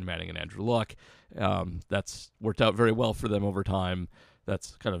getting Peyton Manning and Andrew Luck. That's worked out very well for them over time.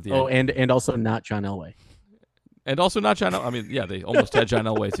 That's kind of the and also not John Elway. And also not John Elway. They almost had John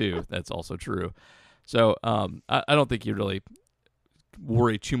Elway too. That's also true. So I don't think you really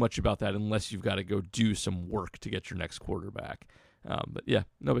worry too much about that unless you've got to go do some work to get your next quarterback. But yeah,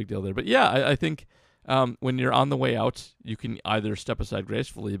 no big deal there. But yeah, I think when you're on the way out, you can either step aside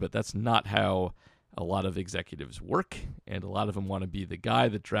gracefully, but that's not how a lot of executives work. And a lot of them want to be the guy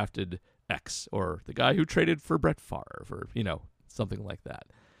that drafted X or the guy who traded for Brett Favre or, something like that.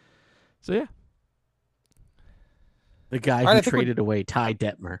 So yeah. The guy who traded away Ty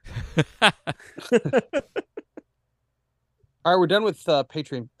Detmer. All right, we're done with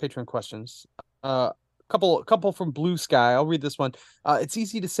Patreon questions. Couple from Blue Sky. I'll read this one. It's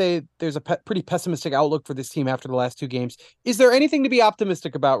easy to say there's a pretty pessimistic outlook for this team after the last two games. Is there anything to be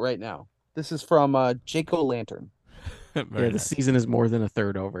optimistic about right now? This is from Jaco Lantern. The season is more than a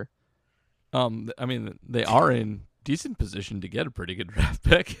third over. They are in decent position to get a pretty good draft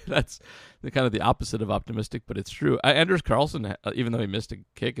pick. That's kind of the opposite of optimistic, but it's true. Anders Carlson, even though he missed a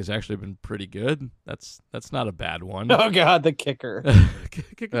kick, has actually been pretty good. That's not a bad one. Oh God, the kicker.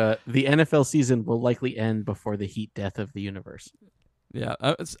 The NFL season will likely end before the heat death of the universe. Yeah,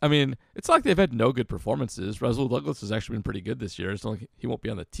 it's like they've had no good performances. Rasul Douglas has actually been pretty good this year. It's not like he won't be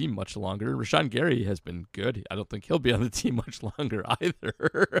on the team much longer. Rashawn Gary has been good. I don't think he'll be on the team much longer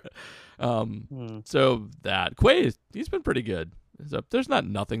either. So that Quay, he's been pretty good. So there's not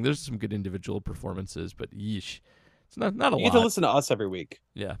nothing. There's some good individual performances, but yeesh, it's not a lot. You get to listen to us every week.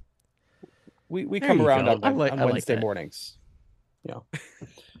 Yeah, we come around on Wednesday mornings. Yeah.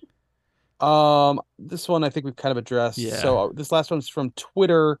 This one I think we've kind of addressed. Yeah. So this last one's from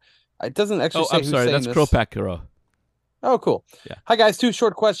Twitter. It doesn't actually say I'm sorry, that's Kropak Kuro. Oh, cool. Yeah. Hi guys, two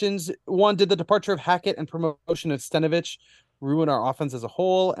short questions. One, did the departure of Hackett and promotion of Stenovich ruin our offense as a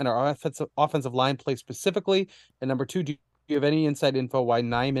whole and our offensive line play specifically? And number 2, do you have any inside info why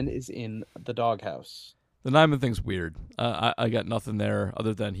Nyman is in the doghouse? The Nyman thing's weird. I got nothing there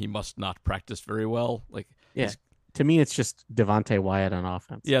other than he must not practice very well. Like, yeah, to me, it's just Devontae Wyatt on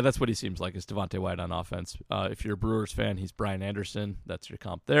offense. Yeah, that's what he seems like, is Devontae Wyatt on offense. If you're a Brewers fan, he's Brian Anderson. That's your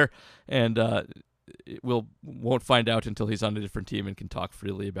comp there. And won't find out until he's on a different team and can talk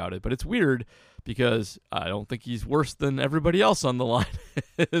freely about it. But it's weird because I don't think he's worse than everybody else on the line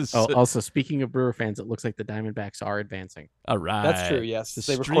is. Oh, also, speaking of Brewer fans, it looks like the Diamondbacks are advancing. All right. That's true, yes.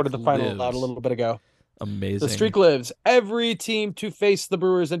 They recorded the final out a little bit ago. Amazing. The streak lives. Every team to face the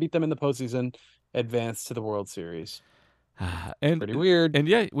Brewers and beat them in the postseason advance to the World Series. And pretty weird. And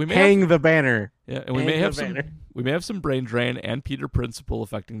yeah, we may hang the banner. Yeah, and we may have some brain drain and Peter Principle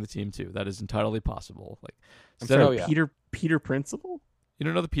affecting the team too. That is entirely possible. Like, I'm sorry, Peter Principle? You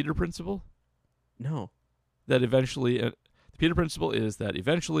don't know the Peter Principle? No. That eventually, the Peter Principle is that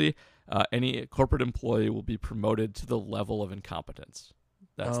eventually any corporate employee will be promoted to the level of incompetence.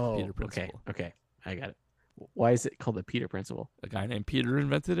 That's the Peter Principle. Okay, I got it. Why is it called the Peter Principle? A guy named Peter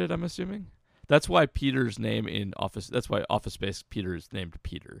invented it, I'm assuming. That's why Peter's name in Office. That's why Office Space Peter is named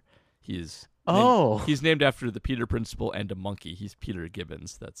Peter. He's named after the Peter Principle and a monkey. He's Peter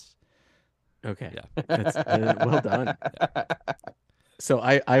Gibbons. That's okay. Yeah, that's well done. Yeah. So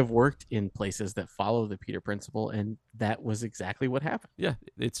I've worked in places that follow the Peter Principle, and that was exactly what happened. Yeah,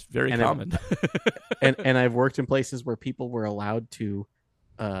 it's very common. and I've worked in places where people were allowed to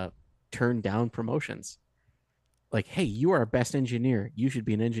turn down promotions. Like, hey, you are our best engineer. You should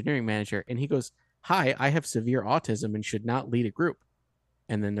be an engineering manager. And he goes, hi, I have severe autism and should not lead a group.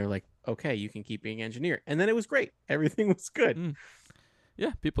 And then they're like, okay, you can keep being engineer. And then it was great. Everything was good.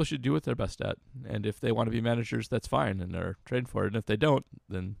 Yeah, people should do what they're best at. And if they want to be managers, that's fine. And they're trained for it. And if they don't,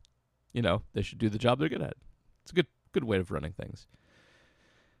 then, they should do the job they're good at. It's a good way of running things.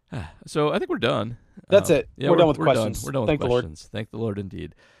 So I think we're done. That's it. Yeah, we're done with questions. We're done with Thank questions. The Lord. Thank the Lord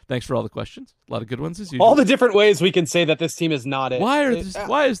indeed. Thanks for all the questions. A lot of good ones as usual. All the different ways we can say that this team is not it.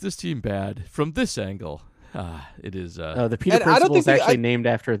 Why is this team bad from this angle? It is. The Peter Principle is actually named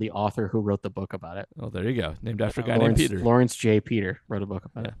after the author who wrote the book about it. Oh, there you go. Named after a guy named Peter. Lawrence J. Peter wrote a book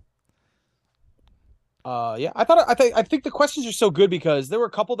about it. I think the questions are so good because there were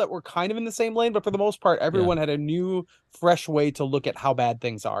a couple that were kind of in the same lane, but for the most part, everyone had a new, fresh way to look at how bad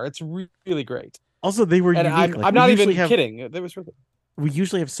things are. It's really great. Also, they were. And unique. I'm not even kidding. There was. We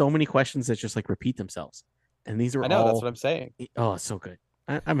usually have so many questions that just repeat themselves, and these are. That's what I'm saying. Oh, it's so good.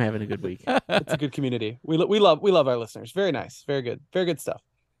 I'm having a good week. It's a good community. We love our listeners. Very nice. Very good stuff.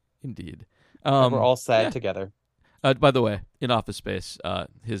 Indeed. We're all sad together. By the way, in Office Space,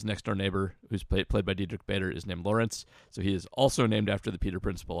 his next door neighbor, who's played by Diedrich Bader, is named Lawrence. So he is also named after the Peter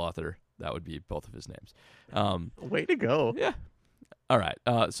Principle author. That would be both of his names. Way to go. Yeah. All right.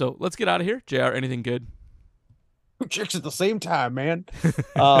 So let's get out of here. JR, anything good? Two chicks at the same time, man.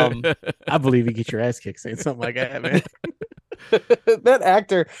 I believe you get your ass kicked saying something like that, man. That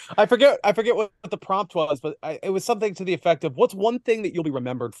actor, I forget what the prompt was, but it was something to the effect of, what's one thing that you'll be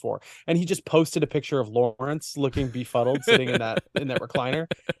remembered for? And he just posted a picture of Lawrence looking befuddled sitting in that recliner.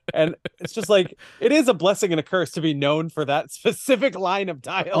 And it's just like, it is a blessing and a curse to be known for that specific line of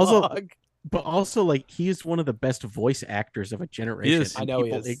dialogue. But also, like, he is one of the best voice actors of a generation. I know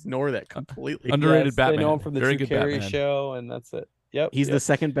people ignore that completely. Underrated Batman. They know him from the Very Drew good Carey Batman. show, and that's it. Yep. He's the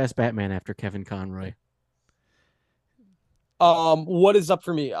second best Batman after Kevin Conroy. What is up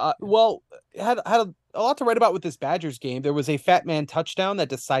for me? Well, had a lot to write about with this Badgers game. There was a fat man touchdown that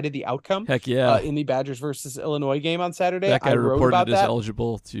decided the outcome. Heck yeah! In the Badgers versus Illinois game on Saturday, that guy I wrote reported about as that.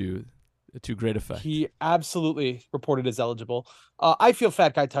 eligible to great effect. He absolutely reported as eligible. I feel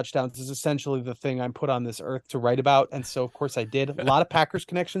fat guy touchdowns is essentially the thing I'm put on this earth to write about, and so of course I did. A lot of Packers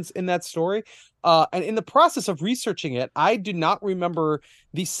connections in that story. And in the process of researching it, I do not remember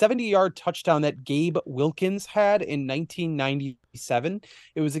the 70-yard touchdown that Gabe Wilkins had in 1997.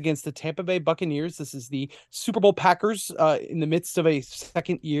 It was against the Tampa Bay Buccaneers. This is the Super Bowl Packers in the midst of a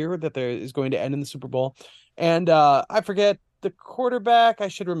second year that there is going to end in the Super Bowl. And I forget the quarterback. I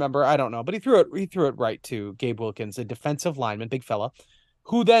should remember. I don't know, but he threw it right to Gabe Wilkins, a defensive lineman, big fella,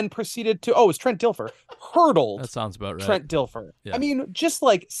 who then proceeded to, it was Trent Dilfer, hurdled. That sounds about right. Trent Dilfer. Yeah. I mean, just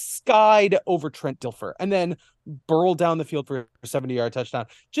like skied over Trent Dilfer and then burled down the field for a 70-yard touchdown.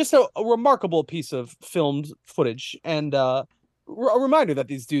 Just a remarkable piece of filmed footage. And a reminder that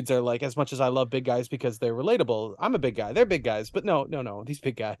these dudes are like, as much as I love big guys because they're relatable, I'm a big guy. They're big guys. But no. These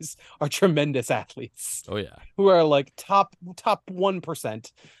big guys are tremendous athletes. Oh, yeah. Who are like top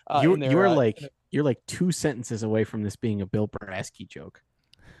 1%. You're like 2 sentences away from this being a Bill Brasky joke.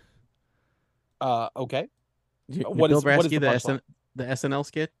 Okay. Bill Brasky, the SNL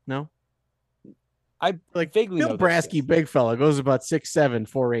skit? No, I like vaguely Bill know Brasky, big fella, goes about 6'7",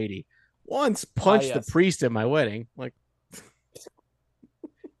 480. Once punched the priest at my wedding. Like,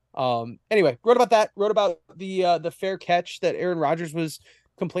 anyway, wrote about that. Wrote about the fair catch that Aaron Rodgers was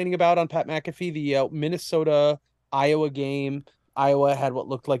complaining about on Pat McAfee. The Minnesota Iowa game. Iowa had what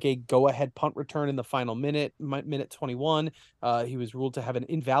looked like a go-ahead punt return in the final minute 21. He was ruled to have an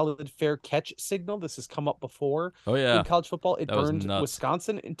invalid fair catch signal. This has come up before in college football. It burned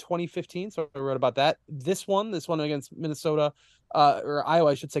Wisconsin in 2015, so I wrote about that. This one against Minnesota, or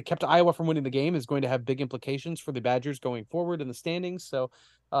Iowa, I should say, kept Iowa from winning the game, is going to have big implications for the Badgers going forward in the standings. So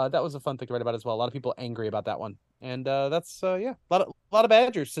that was a fun thing to write about as well. A lot of people angry about that one. And that's, a lot of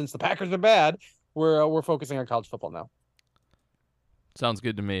Badgers. Since the Packers are bad, we're focusing on college football now. Sounds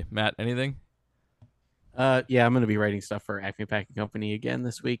good to me. Matt, anything? Yeah, I'm going to be writing stuff for Acme Packing Company again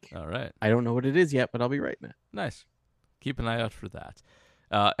this week. All right. I don't know what it is yet, but I'll be writing it. Nice. Keep an eye out for that.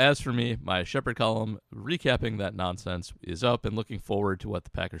 As for me, my Shepherd column recapping that nonsense is up and looking forward to what the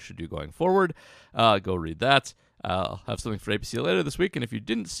Packers should do going forward. Go read that. I'll have something for APC later this week, and if you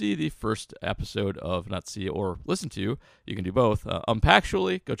didn't see the first episode of Not See or Listen To, you can do both.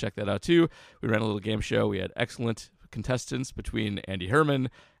 Unpactually, go check that out too. We ran a little game show. We had excellent contestants between Andy Herman,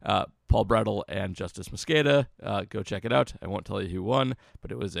 Paul Brettel, and Justice Mosqueda. Go check it out. I won't tell you who won,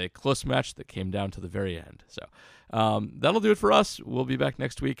 but it was a close match that came down to the very end. So that'll do it for us. We'll be back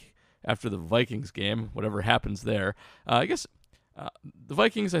next week after the Vikings game, whatever happens there. I guess the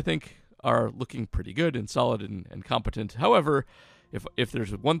Vikings, I think, are looking pretty good and solid and competent. However, if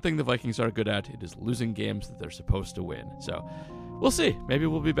there's one thing the Vikings are good at, it is losing games that they're supposed to win. So we'll see. Maybe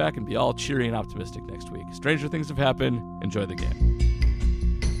we'll be back and be all cheery and optimistic next week. Stranger things have happened. Enjoy the game.